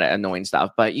get mad at annoying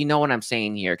stuff. But you know what I'm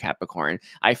saying here, Capricorn.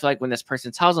 I feel like when this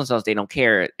person tells themselves they don't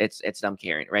care, it's them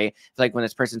caring, right? I feel like when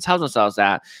this person tells themselves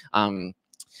that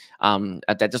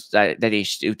that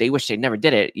they wish they never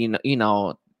did it, you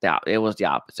know that it was the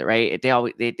opposite, right?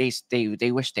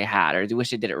 They wish they had, or they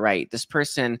wish they did it right. This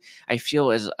person, I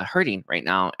feel, is hurting right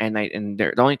now, and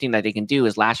the only thing that they can do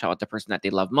is lash out at the person that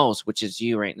they love most, which is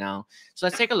you right now. So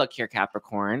let's take a look here,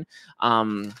 Capricorn.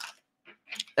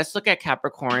 Let's look at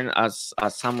Capricorn as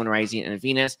Sun, Moon, Rising, and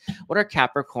Venus. What are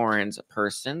Capricorn's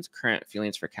person's current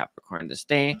feelings for Capricorn this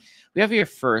day? We have your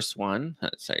first one.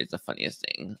 Sorry, it's the funniest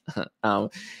thing.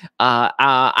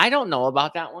 I don't know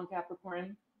about that one,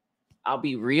 Capricorn. I'll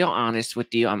be real honest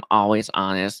with you. I'm always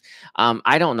honest.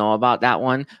 I don't know about that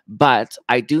one, but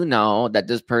I do know that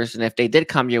this person, if they did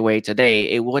come your way today,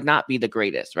 it would not be the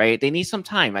greatest, right? They need some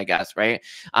time, I guess, right?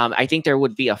 I think there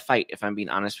would be a fight, if I'm being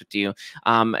honest with you.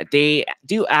 They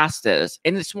do ask this,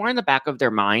 and it's more in the back of their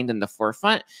mind than the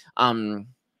forefront.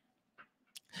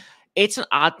 It's an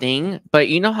odd thing, but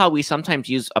you know how we sometimes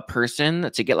use a person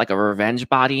to get like a revenge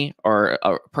body, or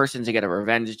a person to get a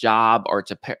revenge job, or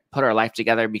to put our life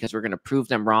together because we're going to prove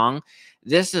them wrong.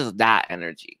 This is that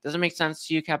energy. Does it make sense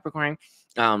to you, Capricorn?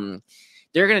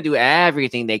 They're going to do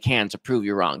everything they can to prove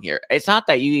you wrong here. It's not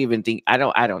that you even think, I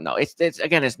don't know. It's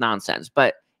again, it's nonsense,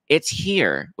 but it's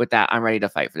here with that. I'm ready to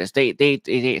fight for this.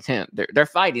 They're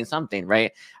fighting something,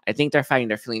 right? I think they're fighting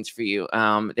their feelings for you.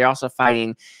 They're also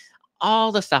fighting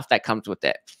all the stuff that comes with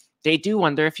it. They do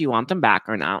wonder if you want them back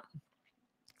or not.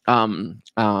 Um,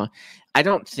 uh, I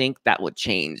don't think that would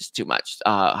change too much.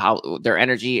 How their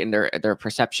energy and their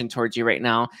perception towards you right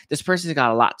now. This person's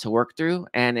got a lot to work through,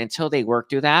 and until they work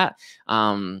through that,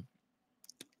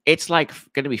 it's like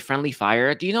going to be friendly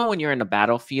fire. Do you know when you're in a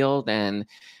battlefield and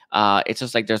it's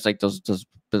just like there's like those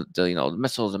you know,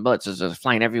 missiles and bullets just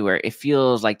flying everywhere? It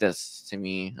feels like this to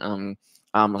me.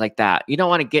 Like that. You don't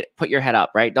want to put your head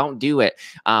up, right? Don't do it.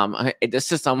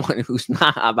 This is someone who's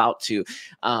not about to.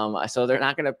 So they're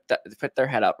not gonna put their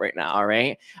head up right now. All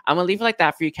right. I'm gonna leave it like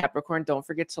that for you, Capricorn. Don't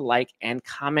forget to like and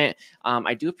comment.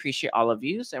 I do appreciate all of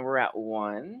you. And we're at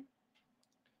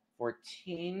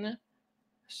 1:14.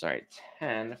 Sorry,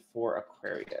 10 for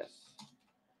Aquarius.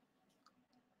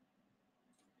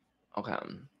 Okay.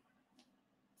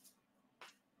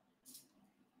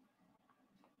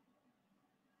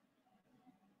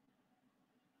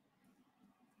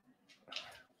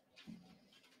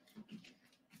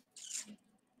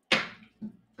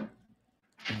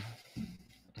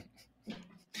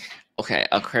 Okay,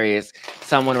 Aquarius,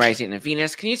 someone rising in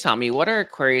Venus. Can you tell me what are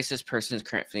Aquarius's person's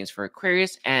current feelings for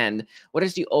Aquarius, and what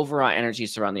is the overall energy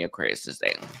surrounding Aquarius this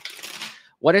day?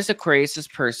 What is Aquarius's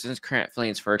person's current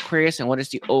feelings for Aquarius, and what is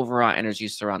the overall energy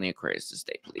surrounding Aquarius this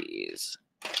day, please?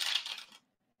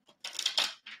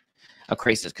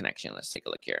 Aquarius's connection. Let's take a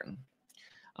look here.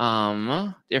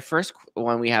 The first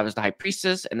one we have is the High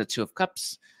Priestess and the Two of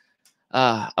Cups.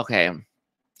 Okay.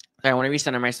 I want to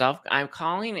recenter myself. I'm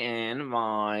calling in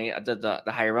my the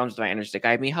higher realms of my energy to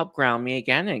guide me, help ground me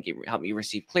again, and help me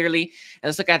receive clearly. And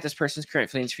let's look at this person's current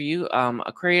feelings for you.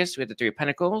 Aquarius, we have the Three of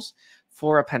Pentacles,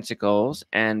 Four of Pentacles,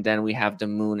 and then we have the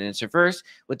Moon in its reverse,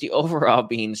 with the overall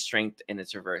being Strength in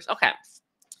its reverse. Okay.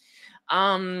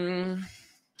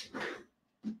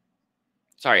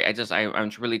 Sorry, I'm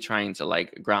really trying to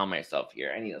like ground myself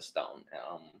here. I need a stone.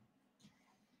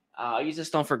 I'll use a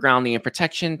stone for grounding and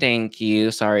protection. Thank you.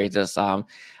 Sorry, just a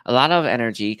lot of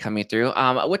energy coming through.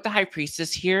 With the High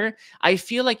Priestess here, I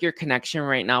feel like your connection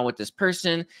right now with this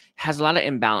person has a lot of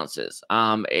imbalances.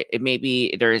 It may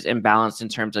be there is imbalance in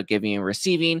terms of giving and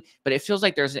receiving, but it feels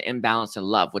like there's an imbalance in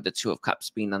love with the Two of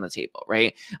Cups being on the table,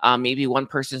 right? Maybe one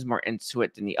person is more into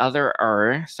it than the other,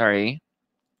 or sorry.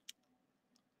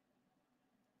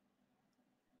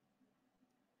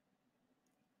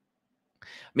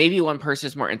 Maybe one person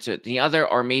is more into it than the other,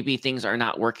 or maybe things are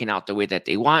not working out the way that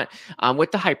they want.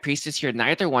 With the High Priestess here,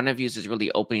 neither one of you is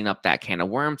really opening up that can of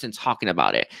worms and talking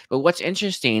about it. But what's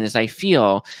interesting is I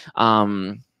feel,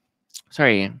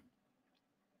 sorry.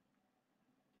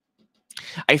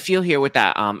 I feel here with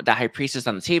that that High Priestess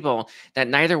on the table that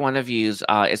neither one of you is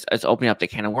opening up the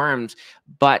can of worms,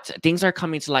 but things are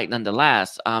coming to light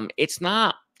nonetheless. It's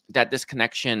not that this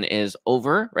connection is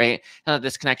over, right?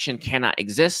 This connection cannot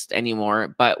exist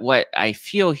anymore. But what I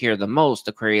feel here the most,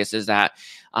 Aquarius, is that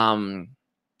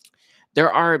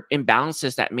there are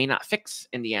imbalances that may not fix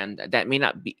in the end, that may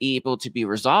not be able to be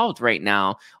resolved right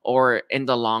now or in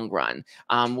the long run.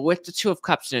 With the Two of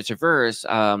Cups in its reverse,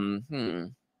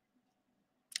 there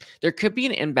could be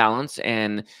an imbalance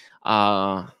in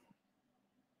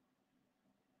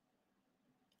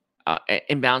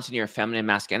imbalance in your feminine and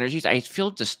masculine energies. I feel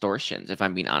distortions, if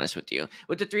I'm being honest with you.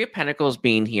 With the Three of Pentacles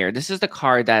being here, this is the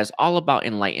card that is all about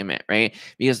enlightenment, right?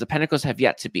 Because the Pentacles have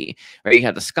yet to be, right? You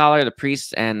have the Scholar, the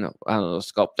Priest, and the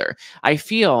Sculptor. I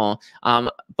feel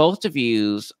both of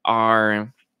you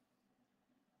are...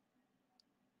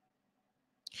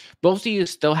 Both of you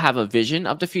still have a vision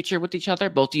of the future with each other.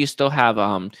 Both of you still have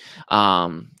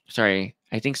sorry,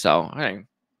 I think so. All right.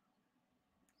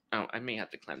 Oh, I may have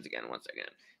to cleanse again. One second.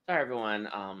 Sorry, everyone.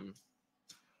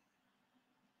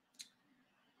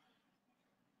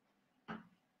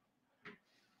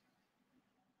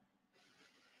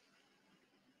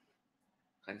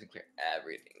 Cleanse and clear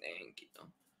everything. Thank you.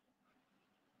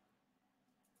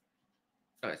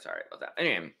 Oh, sorry about that.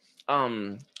 Anyway,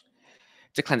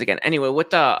 to cleanse again. Anyway, with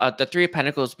the Three of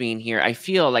Pentacles being here, I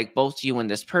feel like both you and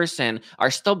this person are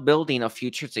still building a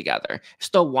future together,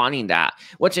 still wanting that.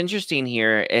 What's interesting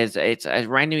here is it's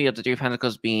reminding me of the Three of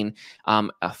Pentacles being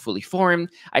fully formed.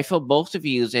 I feel both of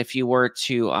you, if you were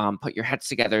to put your heads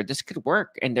together, this could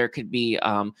work, and there could be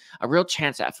a real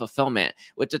chance at fulfillment.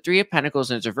 With the Three of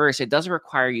Pentacles in reverse, it does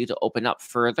require you to open up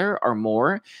further or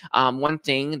more. One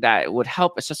thing that would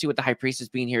help, especially with the High Priestess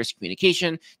being here, is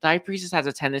communication. The High Priestess has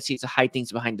a tendency to hide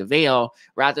things behind the veil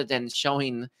rather than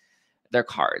showing their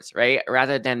cards, right?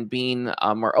 Rather than being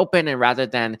more open, and rather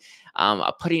than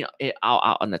putting it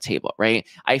out on the table, right?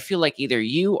 I feel like either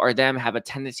you or them have a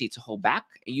tendency to hold back.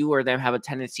 You or them have a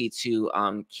tendency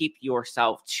to keep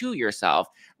yourself to yourself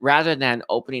rather than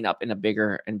opening up in a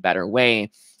bigger and better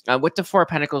way. With the Four of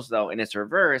Pentacles, though, in its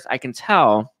reverse, I can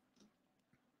tell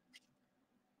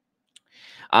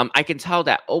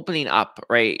that opening up,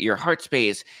 right, your heart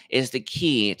space is the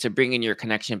key to bringing your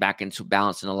connection back into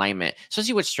balance and alignment,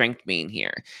 especially with strength being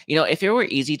here. You know, if it were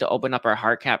easy to open up our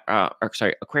heart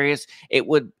Aquarius, it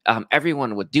would,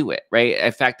 everyone would do it, right?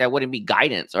 In fact, that wouldn't be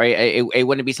guidance, right? It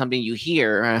wouldn't be something you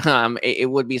hear. It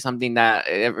would be something that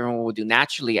everyone would do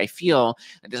naturally. I feel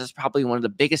that this is probably one of the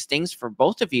biggest things for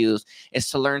both of you is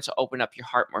to learn to open up your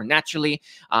heart more naturally,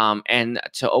 and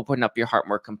to open up your heart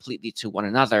more completely to one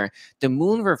another. The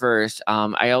moon reverse,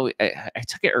 I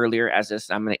took it earlier as this.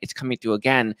 It's coming through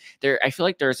again. I feel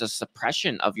like there's a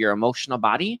suppression of your emotional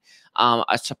body,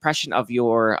 a suppression of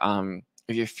your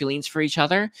feelings for each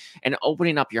other, and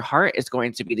opening up your heart is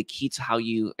going to be the key to how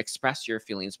you express your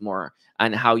feelings more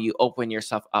and how you open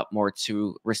yourself up more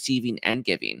to receiving and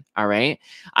giving. All right.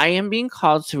 I am being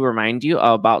called to remind you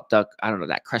about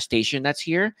that crustacean that's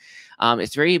here.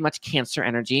 It's very much Cancer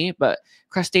energy, but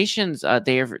crustaceans,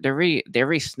 they're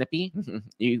very snippy.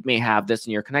 You may have this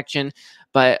in your connection,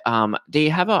 but they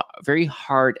have a very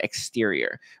hard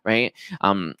exterior, right?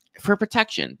 For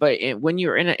protection. But when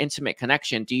you're in an intimate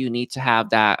connection, do you need to have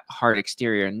that hard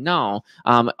exterior? No.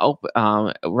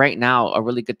 Right now, a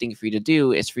really good thing for you to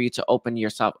do is for you to open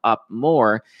yourself up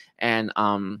more and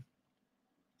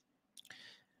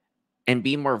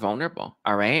be more vulnerable.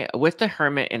 All right. With the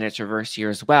Hermit in its reverse here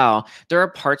as well, there are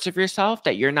parts of yourself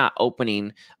that you're not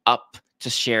opening up to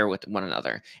share with one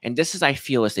another. And this is, I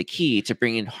feel, is the key to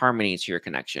bringing harmony to your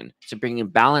connection, to bringing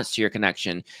balance to your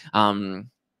connection.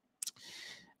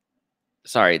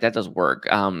 Sorry, that does work.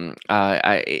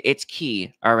 It's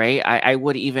key. All right. I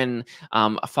would even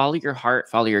follow your heart,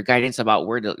 follow your guidance about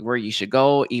where you should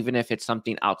go, even if it's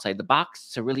something outside the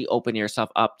box, to really open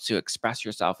yourself up to express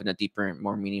yourself in a deeper,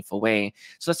 more meaningful way.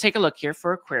 So let's take a look here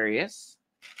for Aquarius.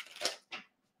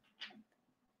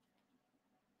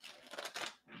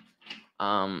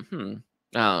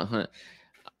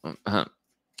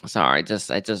 Sorry, I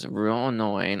just real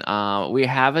annoying. We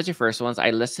have as your first ones. I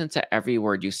listened to every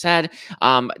word you said.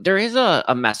 There is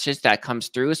a message that comes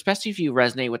through, especially if you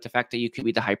resonate with the fact that you could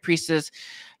be the High Priestess.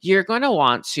 You're going to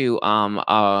want to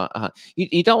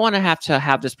you don't want to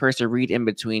have this person read in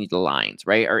between the lines,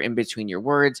 right, or in between your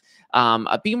words.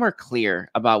 Be more clear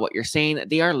about what you're saying.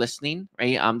 They are listening,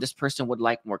 right? This person would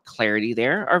like more clarity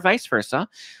there, or vice versa.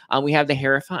 We have the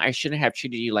Hierophant. I shouldn't have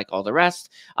treated you like all the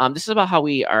rest. This is about how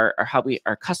we are, or how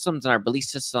our customs and our belief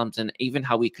systems, and even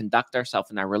how we conduct ourselves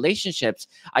in our relationships.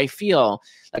 I feel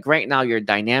like right now your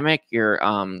dynamic, your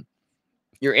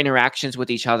interactions with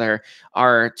each other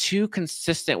are too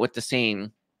consistent with the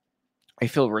same, I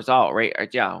feel, result, right? Or,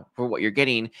 yeah, for what you're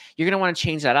getting. You're gonna want to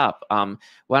change that up.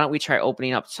 Why don't we try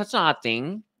opening up? Such an odd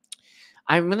thing.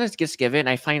 I'm gonna just give it.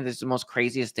 I find this the most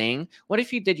craziest thing. What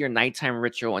if you did your nighttime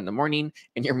ritual in the morning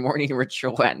and your morning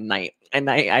ritual at night? And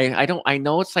I don't, I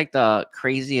know it's like the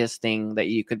craziest thing that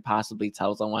you could possibly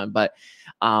tell someone, but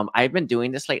I've been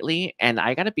doing this lately, and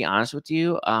I gotta be honest with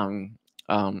you.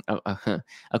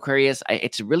 Aquarius,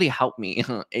 it's really helped me.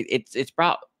 It's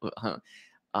brought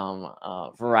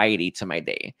variety to my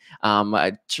day.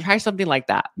 Try something like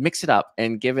that, mix it up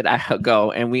and give it a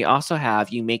go. And we also have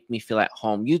You Make Me Feel at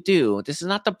Home. You do. This is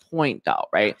not the point though,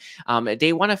 right?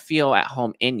 They want to feel at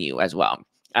home in you as well.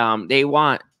 They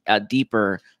want a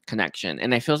deeper connection,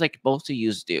 and it feels like both of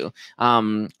you do.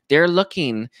 They're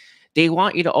looking, they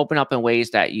want you to open up in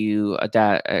ways that you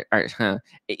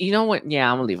you know what?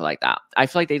 Yeah, I'm gonna leave it like that. I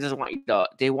feel like they just want you to.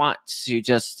 They want to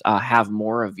just have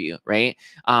more of you, right?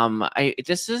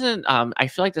 This isn't. I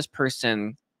feel like this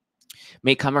person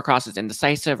may come across as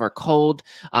indecisive or cold.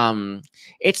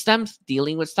 It's them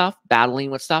dealing with stuff,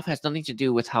 battling with stuff. Has nothing to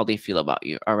do with how they feel about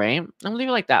you. All right, I'm gonna leave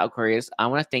it like that, Aquarius. I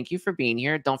want to thank you for being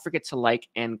here. Don't forget to like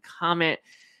and comment,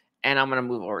 and I'm gonna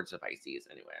move over to Pisces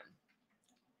anyway.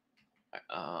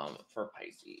 For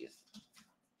Pisces.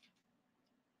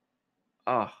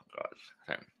 Oh God.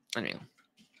 Sorry. Anyway.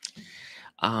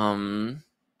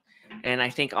 And I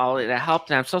think all of that helped,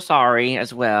 and I'm so sorry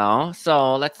as well.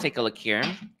 So let's take a look here.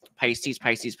 Pisces,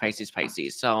 Pisces, Pisces,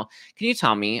 Pisces. So can you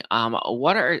tell me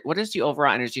what is the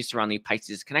overall energy surrounding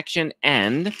Pisces connection?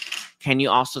 And can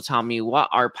you also tell me what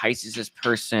are Pisces'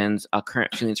 person's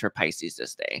current feelings for Pisces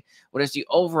this day? What is the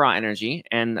overall energy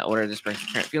and what are this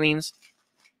person's current feelings?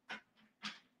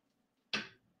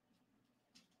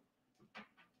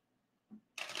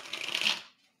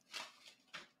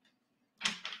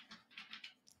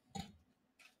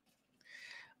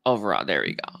 Overall, there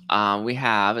we go. We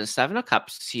have the Seven of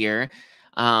Cups here.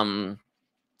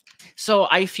 So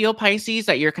I feel, Pisces,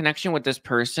 that your connection with this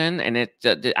person, and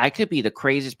I could be the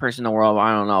craziest person in the world,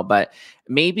 I don't know, but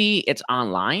maybe it's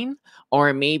online,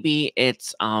 or maybe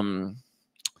it's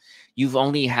you've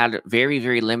only had very,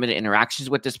 very limited interactions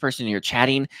with this person and you're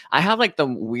chatting. I have like the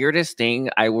weirdest thing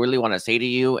I really want to say to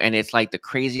you, and it's like the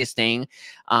craziest thing.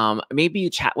 Maybe you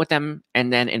chat with them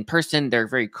and then in person they're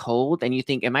very cold and you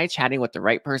think, am I chatting with the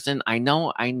right person? I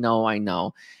know.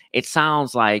 It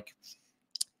sounds like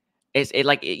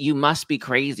you must be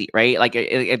crazy, right? Like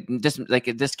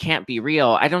this can't be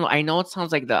real. I don't know. I know it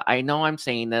sounds like I know I'm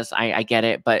saying this. I get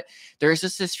it, but there's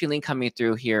just this feeling coming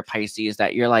through here, Pisces,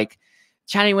 that you're like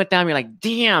chatting with them. You're like,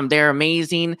 damn, they're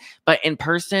amazing. But in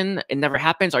person, it never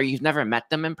happens, or you've never met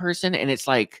them in person. And it's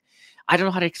like, I don't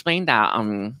know how to explain that.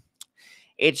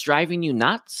 It's driving you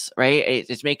nuts, right?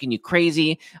 It's making you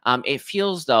crazy. It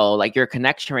feels though like your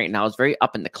connection right now is very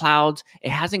up in the clouds. It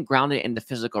hasn't grounded in the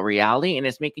physical reality, and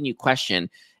it's making you question: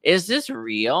 is this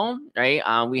real? Right?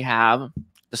 We have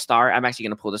the star. I'm actually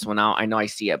going to pull this one out. I know I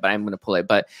see it, but I'm going to pull it.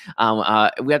 But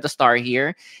we have the star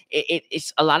here.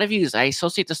 It's a lot of you. I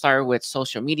associate the star with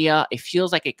social media. It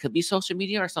feels like it could be social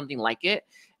media or something like it,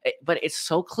 but it's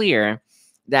so clear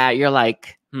that you're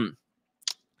like,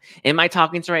 am I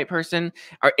talking to the right person?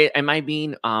 Or am I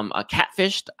being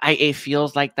catfished? It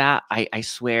feels like that. I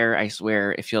swear,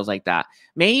 it feels like that.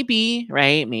 Maybe,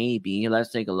 right? Maybe.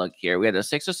 Let's take a look here. We have the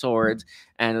Six of Swords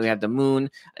and we have the Moon.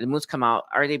 The Moon's come out.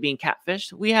 Are they being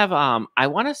catfished? We have I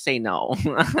want to say no,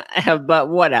 but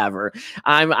whatever.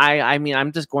 I mean,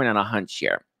 I'm just going on a hunch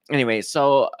here. Anyway,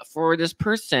 so for this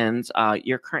person's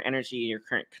your current energy, your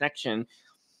current connection,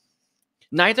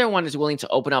 neither one is willing to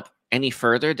open up any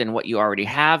further than what you already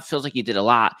have. Feels like you did a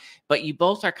lot, but you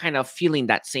both are kind of feeling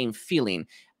that same feeling.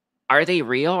 Are they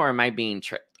real, or am I being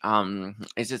tricked?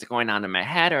 Is this going on in my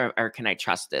head, or can I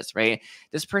trust this? Right?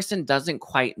 This person doesn't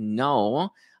quite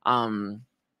know. And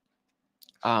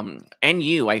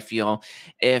you, I feel,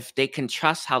 if they can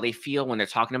trust how they feel when they're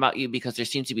talking about you, because there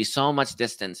seems to be so much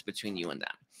distance between you and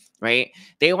them, right?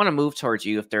 They want to move towards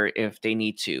you if they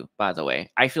need to. By the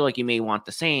way, I feel like you may want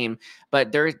the same,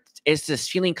 but there is this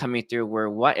feeling coming through where,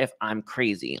 what if I'm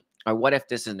crazy, or what if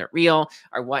this isn't real,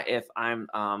 or what if I'm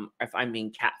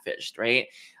being catfished, right?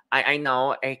 I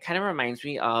know it kind of reminds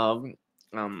me of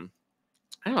I don't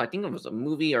know, I think it was a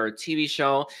movie or a TV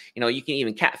show. You know, you can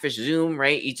even catfish Zoom,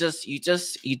 right? You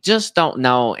just don't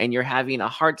know, and you're having a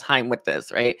hard time with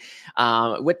this, right?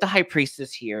 With the High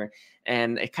Priestess here,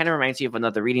 and it kind of reminds me of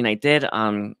another reading I did.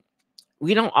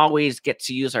 We don't always get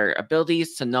to use our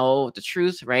abilities to know the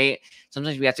truth, right?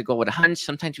 Sometimes we have to go with a hunch.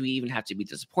 Sometimes we even have to be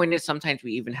disappointed. Sometimes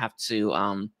we even have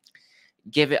to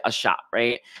give it a shot,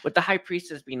 right? With the High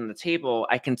Priestess being on the table,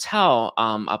 I can tell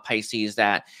a Pisces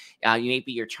that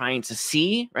maybe you're trying to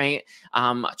see, right?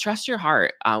 Trust your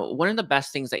heart. One of the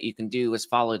best things that you can do is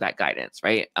follow that guidance,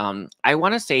 right? I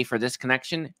want to say for this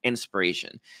connection,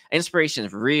 inspiration. Inspiration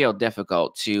is real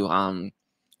difficult to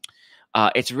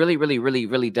it's really, really, really,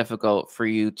 really difficult for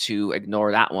you to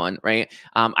ignore that one, right?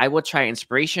 I would try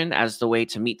inspiration as the way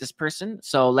to meet this person.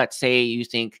 So let's say you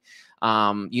think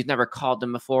you've never called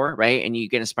them before, right? And you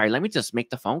get inspired. Let me just make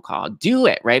the phone call. Do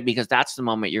it, right? Because that's the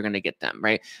moment you're going to get them,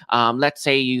 right? Let's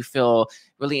say you feel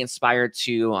really inspired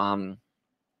to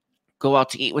go out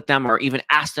to eat with them, or even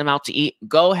ask them out to eat.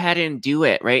 Go ahead and do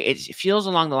it, right? It feels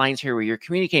along the lines here where you're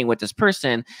communicating with this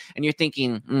person and you're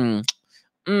thinking,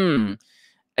 am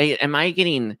I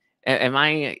getting am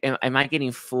I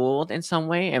getting fooled in some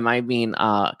way? Am I being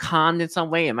conned in some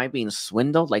way? Am I being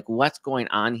swindled? Like, what's going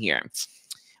on here?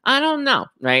 I don't know,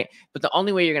 right? But the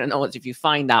only way you're gonna know is if you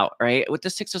find out, right? With the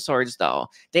Six of Swords, though,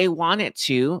 they want it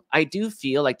to. I do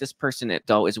feel like this person,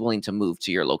 though, is willing to move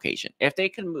to your location. If they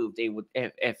can move, they would.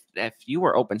 If you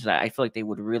were open to that, I feel like they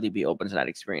would really be open to that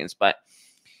experience. But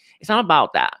it's not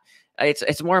about that.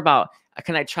 It's more about,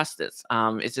 can I trust this?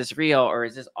 Is this real, or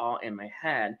is this all in my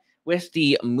head? With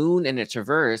the Moon in its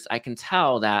reverse, I can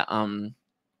tell that sorry,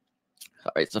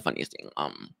 it's the funniest thing.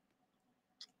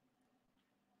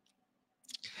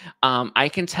 I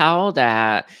can tell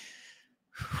that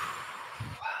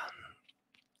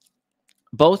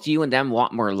both you and them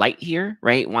want more light here,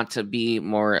 right? Want to be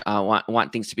more,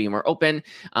 want things to be more open.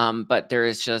 But there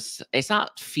is just, it's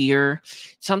not fear.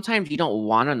 Sometimes you don't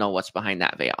want to know what's behind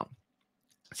that veil.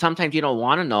 Sometimes you don't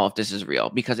want to know if this is real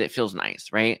because it feels nice,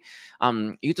 right?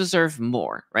 You deserve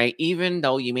more, right? Even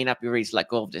though you may not be ready to let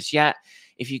go of this yet,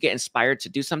 if you get inspired to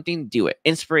do something, do it.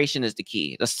 Inspiration is the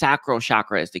key. The sacral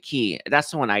chakra is the key.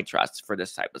 That's the one I trust for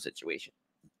this type of situation.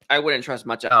 I wouldn't trust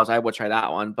much else. I would try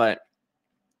that one, but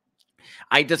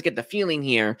I just get the feeling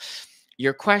here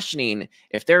you're questioning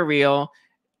if they're real,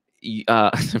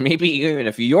 maybe even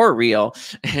if you're real,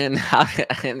 and,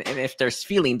 and if there's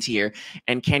feelings here,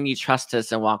 and can you trust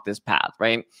us and walk this path,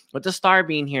 right? With the star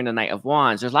being here in the Knight of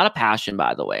Wands, there's a lot of passion,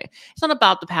 by the way. It's not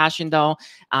about the passion, though.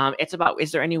 It's about,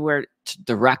 is there anywhere to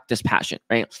direct this passion,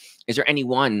 right? Is there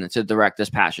anyone to direct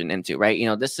this passion into, right? You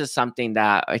know, this is something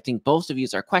that I think both of you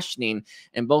are questioning,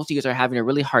 and both of you are having a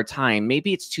really hard time.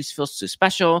 Maybe it's feels too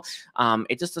special.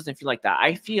 It just doesn't feel like that.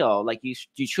 I feel like you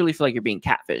truly feel like you're being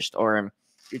catfished, or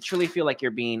you truly feel like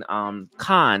you're being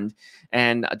conned,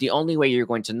 and the only way you're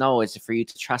going to know is for you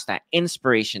to trust that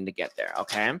inspiration to get there.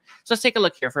 Okay, so let's take a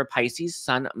look here for Pisces,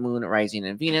 Sun, Moon, Rising,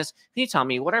 and Venus. Can you tell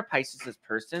me what are Pisces'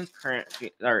 person's current,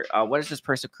 or what does this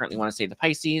person currently want to say to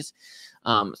Pisces?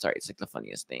 Sorry, it's like the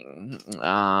funniest thing.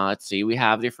 Let's see. We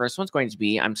have the first one's going to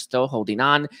be, I'm still holding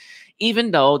on,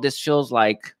 even though this feels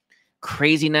like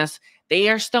craziness. They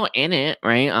are still in it,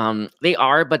 right? They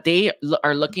are, but they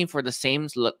are looking for the same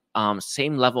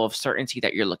level of certainty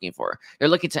that you're looking for. They're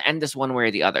looking to end this one way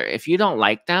or the other. If you don't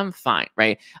like them, fine,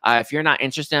 right? If you're not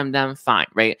interested in them, fine,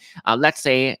 right? Let's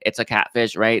say it's a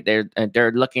catfish, right?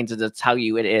 They're looking to tell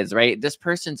you it is, right? This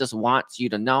person just wants you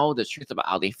to know the truth about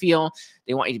how they feel.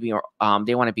 They want you to be more,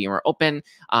 they want to be more open.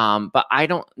 But I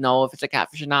don't know if it's a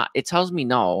catfish or not. It tells me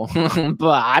no,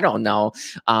 but I don't know.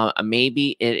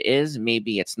 Maybe it is,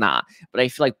 maybe it's not. But I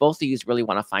feel like both of you really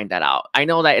want to find that out. I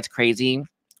know that it's crazy.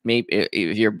 Maybe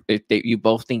if you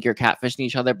both think you're catfishing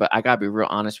each other, but I gotta be real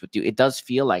honest with you. It does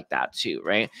feel like that too,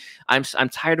 right? I'm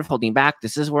tired of holding back.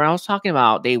 This is where I was talking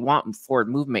about. They want forward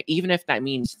movement, even if that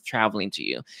means traveling to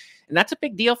you, and that's a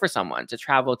big deal for someone to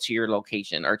travel to your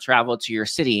location or travel to your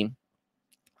city.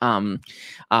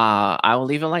 I will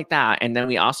leave it like that. And then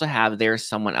we also have, there's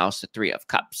someone else, the Three of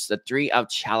Cups, the Three of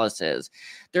Chalices.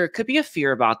 There could be a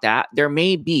fear about that. There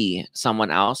may be someone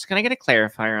else. Can I get a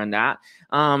clarifier on that?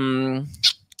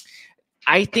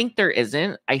 I think there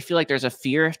isn't. I feel like there's a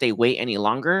fear if they wait any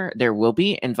longer, there will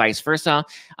be, and vice versa.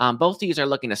 Both of these are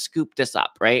looking to scoop this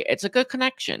up, right? It's a good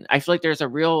connection. I feel like there's a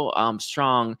real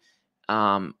strong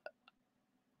a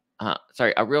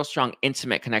real strong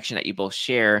intimate connection that you both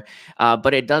share,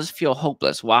 but it does feel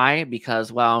hopeless. Why?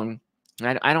 Because, well,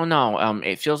 I don't know.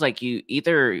 It feels like you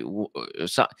either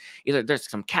there's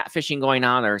some catfishing going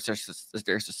on, or there's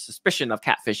a suspicion of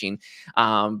catfishing.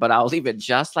 But I'll leave it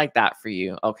just like that for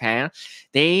you. Okay,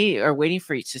 they are waiting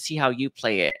for you to see how you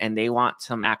play it, and they want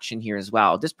some action here as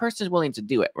well. This person is willing to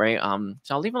do it, right?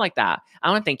 So I'll leave it like that. I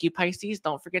want to thank you, Pisces.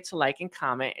 Don't forget to like and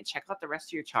comment and check out the rest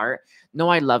of your chart. Know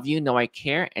I love you. Know I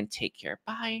care, and take care.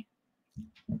 Bye.